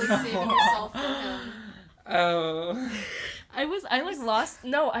 Into like saving yourself for him. Oh. I like lost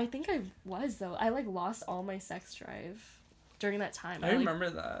no, I think I was though. I like lost all my sex drive during that time. I remember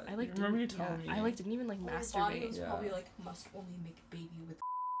that. I like remember you didn't- telling me. I like didn't even like Well, your body masturbate. was Yeah. probably like, must only make baby with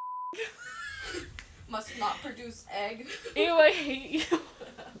must not produce egg. Ew, I hate you.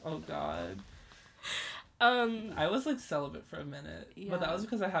 Oh god. I I was like celibate for a minute, but that Yeah. was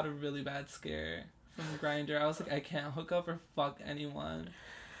because I had a really bad scare from Grindr. I was like, I can't hook up or fuck anyone.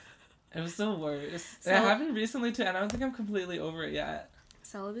 It was the worst. It happened recently too, and I don't think I'm completely over it yet.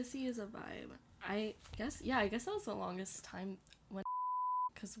 celibacy is a vibe. I guess that was the longest time when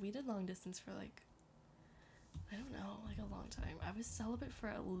because we did long distance for like I don't know, like a long time. I was celibate for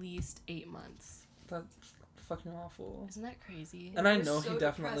at least 8 months. That's fucking awful. Isn't that crazy? And I You're know so he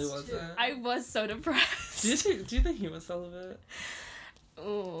definitely depressed, too. wasn't. I was so depressed. Do you think he was celibate?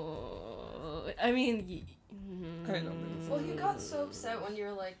 Oh, I mean, I don't think so. Well, he got so upset when you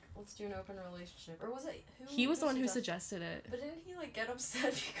were like, let's do an open relationship. Or was it who? he was the one who suggested? suggested it. But didn't he like get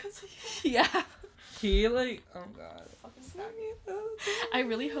upset because of you? Yeah. He like, oh god. Fucking faggot. I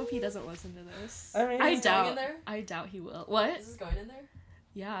really hope he doesn't listen to this. I mean, I Is this going doubt. in there? I doubt he will. What? Is this going in there?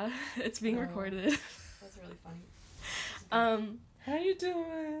 Yeah, it's being Oh. recorded. That's really funny. That's good. How you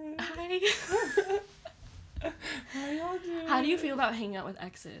doing? Hi. How y'all doing? How do you feel about hanging out with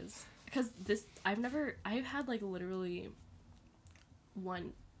exes? Because I've had like literally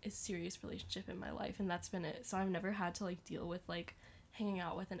one serious relationship in my life, and that's been it. So I've never had to like deal with like hanging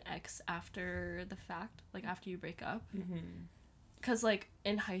out with an ex after the fact, like after you break up. Mm-hmm. Because like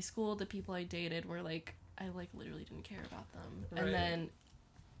in high school, the people I dated were like I like literally didn't care about them, Right. and then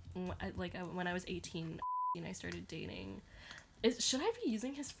when I was 18, and I started dating. Should I be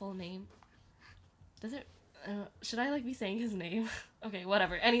using his full name? Does it? Should I like be saying his name? Okay,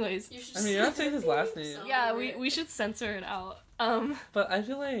 whatever. Anyways, You should I mean, you're not saying his last name. Sound yeah, weird. we should censor it out. But I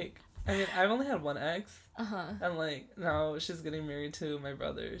feel like, I mean, I've only had one ex, Uh-huh. and like now she's getting married to my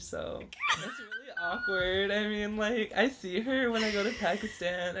brother, so it's really awkward. I mean, like I see her when I go to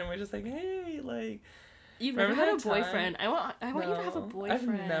Pakistan, and we're just like, hey, like. You've never Remember had a that time? boyfriend. I want you to have a No, boyfriend.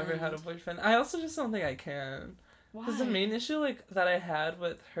 I've never had a boyfriend. I also just don't think I can. Why? Because the main issue, like, that I had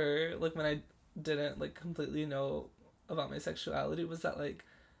with her, like, when I didn't, like, completely know about my sexuality was that, like,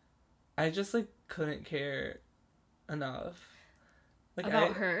 I just, like, couldn't care enough. Like,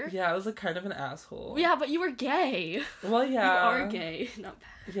 About her? Yeah, I was, like, kind of an asshole. Yeah, but you were gay. Well, yeah. You are gay. Not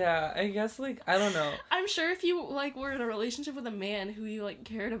bad. Yeah, I guess, like, I don't know. I'm sure if you like were in a relationship with a man who you like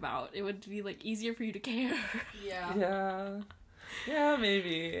cared about, it would be like easier for you to care. Yeah. Yeah. Yeah,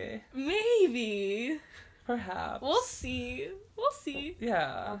 maybe. Maybe. Perhaps. We'll see. We'll see.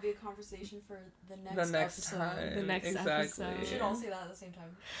 That'll Yeah. be a conversation for the next The next episode. time. The next exactly. episode. We should all say that at the same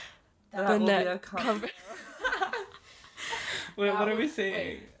time. That The will be ne- a Wait, That what are we would- saying?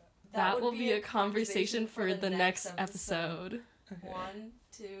 wait. That will be a conversation for the next episode. Okay. 1,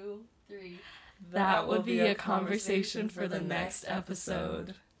 2, 3. That would be a conversation for the next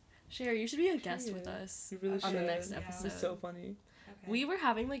episode. Cher, you should be a guest with Period. us You really on the should. next Yeah. episode. It's so funny. Okay. We were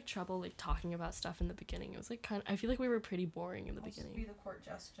having like trouble like talking about stuff in the beginning. It was like I feel like we were pretty boring in the I'll just be beginning. the court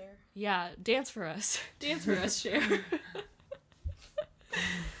jester. Yeah, dance for us. Dance for us, Cher.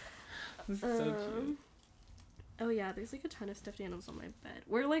 This is so cute. Oh yeah, there's like a ton of stuffed animals on my bed.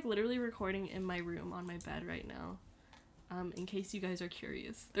 We're like literally recording in my room on my bed right now. In case you guys are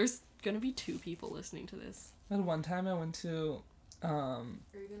curious. There's gonna be 2 people listening to this. And one time I went to Are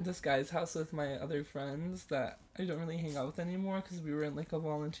you gonna... this guy's house with my other friends that I don't really hang out with anymore because we were in like a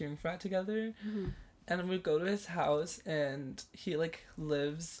volunteering frat together. And we go to his house and he like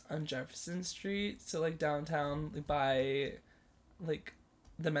lives on Jefferson Street, so like downtown, like, by like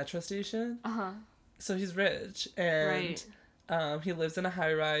the metro station. Uh-huh. So he's rich and he lives in a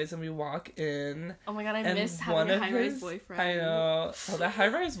high rise, and we walk in. Oh my god, I and miss one having a of high-rise his- boyfriend. I know. Oh, that high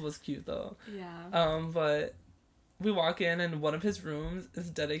rise was cute though. Yeah. But we walk in, and one of his rooms is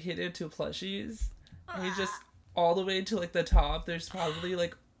dedicated to plushies. And he just all the way to like the top. There's probably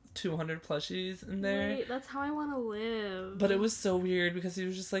like 200 plushies in there. Wait, that's how I want to live. But it was so weird because he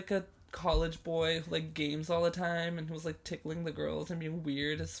was just like college boy who like games all the time and who was like tickling the girls and being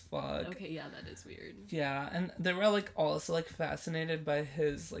weird as fuck. Okay, yeah, that is weird. Yeah, and they were like also like fascinated by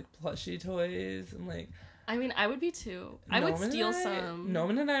his like plushie toys and like. I mean, I would be too. I would steal some.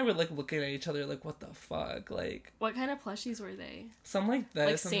 Noman and I were like looking at each other like, what the fuck? Like, what kind of plushies were they? some like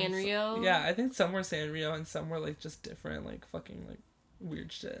this. Like Sanrio? Yeah, I think some were Sanrio and some were like just different, like fucking like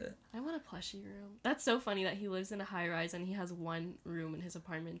weird shit. I want a plushie room. That's so funny that he lives in a high rise and he has one room in his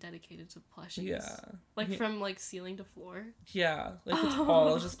apartment dedicated to plushies. Yeah. Like from like ceiling to floor. Yeah, like it's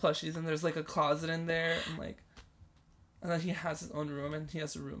all just plushies and there's like a closet in there and then he has his own room and he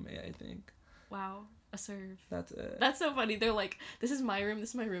has a roommate, I think. Wow. A serve. That's it. That's so funny. They're like, this is my room,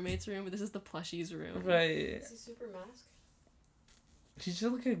 this is my roommate's room, but this is the plushies room. Right. Is he super mask? He's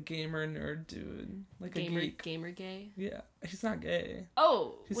just like a gamer nerd dude. Like a geek. Gamer gay? Yeah. He's not gay.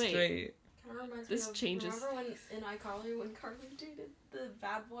 Oh, He's wait. straight. Kind of reminds This me of, changes. Remember when in iCarly when Carly dated the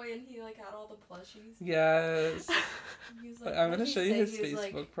bad boy and he like had all the plushies? Yes. He was like, I'm what gonna did he show you say? his He was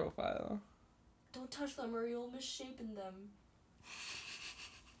Facebook like, profile. don't touch them or you'll misshapen them.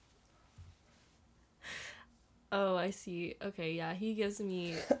 Oh, I see. Okay, yeah, he gives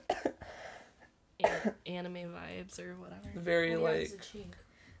me anime vibes or whatever. Very Oh, yeah, like. he's a chink.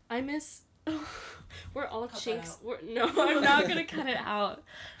 I miss. We're all Cut that chinks. out. No, I'm not gonna cut it out.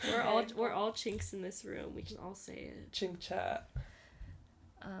 We're all chinks in this room. We can all say it. Chink chat.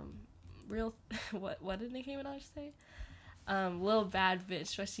 Real. What did Nicki Minaj say? Little bad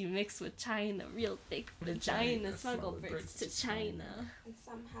bitch, but she mixed with China. Real thick vagina, smuggle bricks to China. And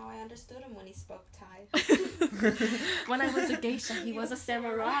somehow I understood him when he spoke Thai. When I was a geisha, he was a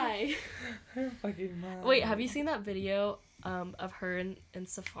samurai. Her fucking mom. Wait, have you seen that video of her in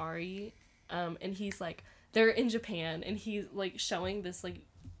Safari? And he's like, they're in Japan, and he's like showing this like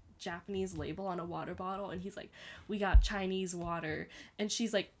Japanese label on a water bottle, and he's like, we got Chinese water, and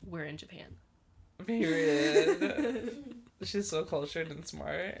she's like, we're in Japan. Period. She's so cultured and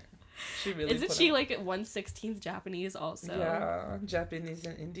smart. She really. Isn't she like 1/16 Japanese also? Yeah, Japanese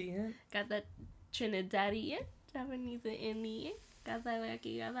and Indian. Got that Trinidadian, Japanese and Indian. Got that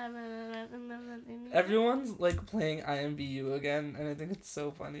wacky. Everyone's like playing IMVU again, and I think it's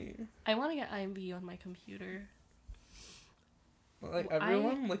so funny. I want to get IMVU on my computer. Like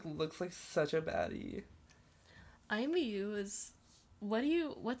everyone like looks like such a baddie. IMVU is.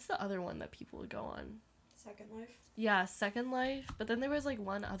 What's the other one that people would go on? Second Life. Yeah, Second Life, but then there was like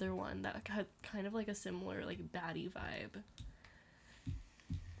one other one that had kind of like a similar like baddie vibe.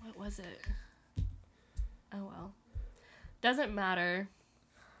 What was it? Oh well. Doesn't matter.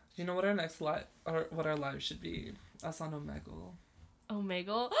 You know what our next live or what our live should be? Us on Omegle.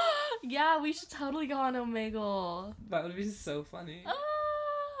 Omegle? Yeah, we should totally go on Omegle. That would be so funny.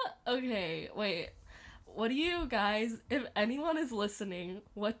 Okay, wait. What do you guys, if anyone is listening,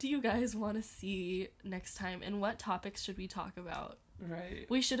 what do you guys want to see next time, and what topics should we talk about? Right.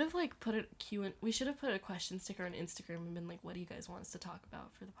 We should have like put we should have put a question sticker on Instagram and been like, what do you guys want us to talk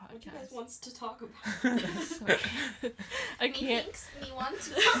about for the podcast? What do you guys want to talk about? Sorry. I can't. Me want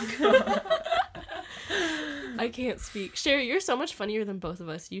to talk about. I can't speak. Sherry, you're so much funnier than both of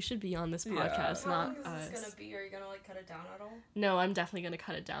us. You should be on this Yeah. podcast, How not long is us. this gonna be? Are you gonna like cut it down at all? No, I'm definitely gonna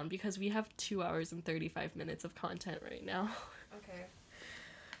cut it down because we have 2 hours and 35 minutes of content right now. Okay.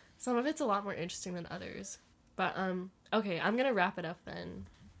 Some of it's a lot more interesting than others. But okay, I'm gonna wrap it up then.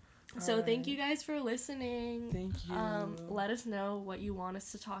 So Alright. thank you guys for listening. Thank you. Let us know what you want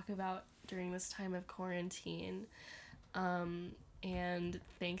us to talk about during this time of quarantine. And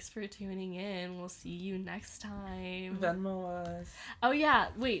thanks for tuning in. We'll see you next time. Venmo us. Oh yeah,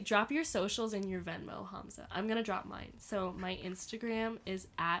 wait, drop your socials and your Venmo, Hamza. I'm gonna drop mine. So my Instagram is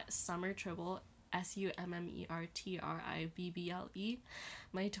 @summertribble, SUMMERTRIBBLE.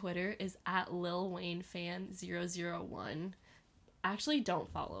 My Twitter is @LilWayneFan001. Actually, don't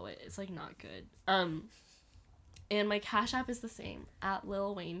follow it. It's like not good. And my Cash App is the same,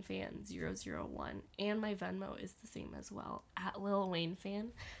 @LilWayneFan001. And my Venmo is the same as well,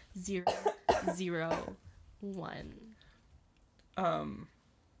 @LilWayneFan001.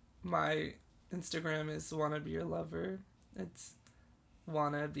 My Instagram is wanna be your lover. It's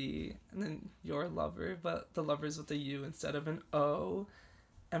wanna be and then your lover, but the lover's with a U instead of an O.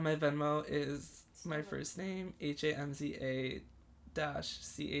 And my Venmo is my first name,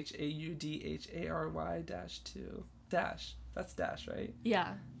 HAMZA-CHAUDHARY-2. Dash. That's dash, right?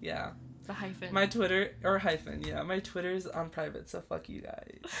 Yeah, Yeah. the hyphen. My Twitter, or hyphen, yeah. My Twitter's on private, so fuck you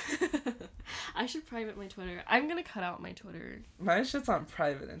guys. I should private my Twitter. I'm gonna cut out my Twitter. My shit's on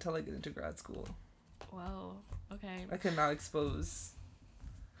private until I get into grad school. Whoa. Okay. I cannot expose.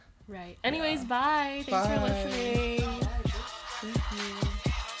 Right. Anyways, Yeah. bye. Thanks for Bye. listening. Bye. Thank you.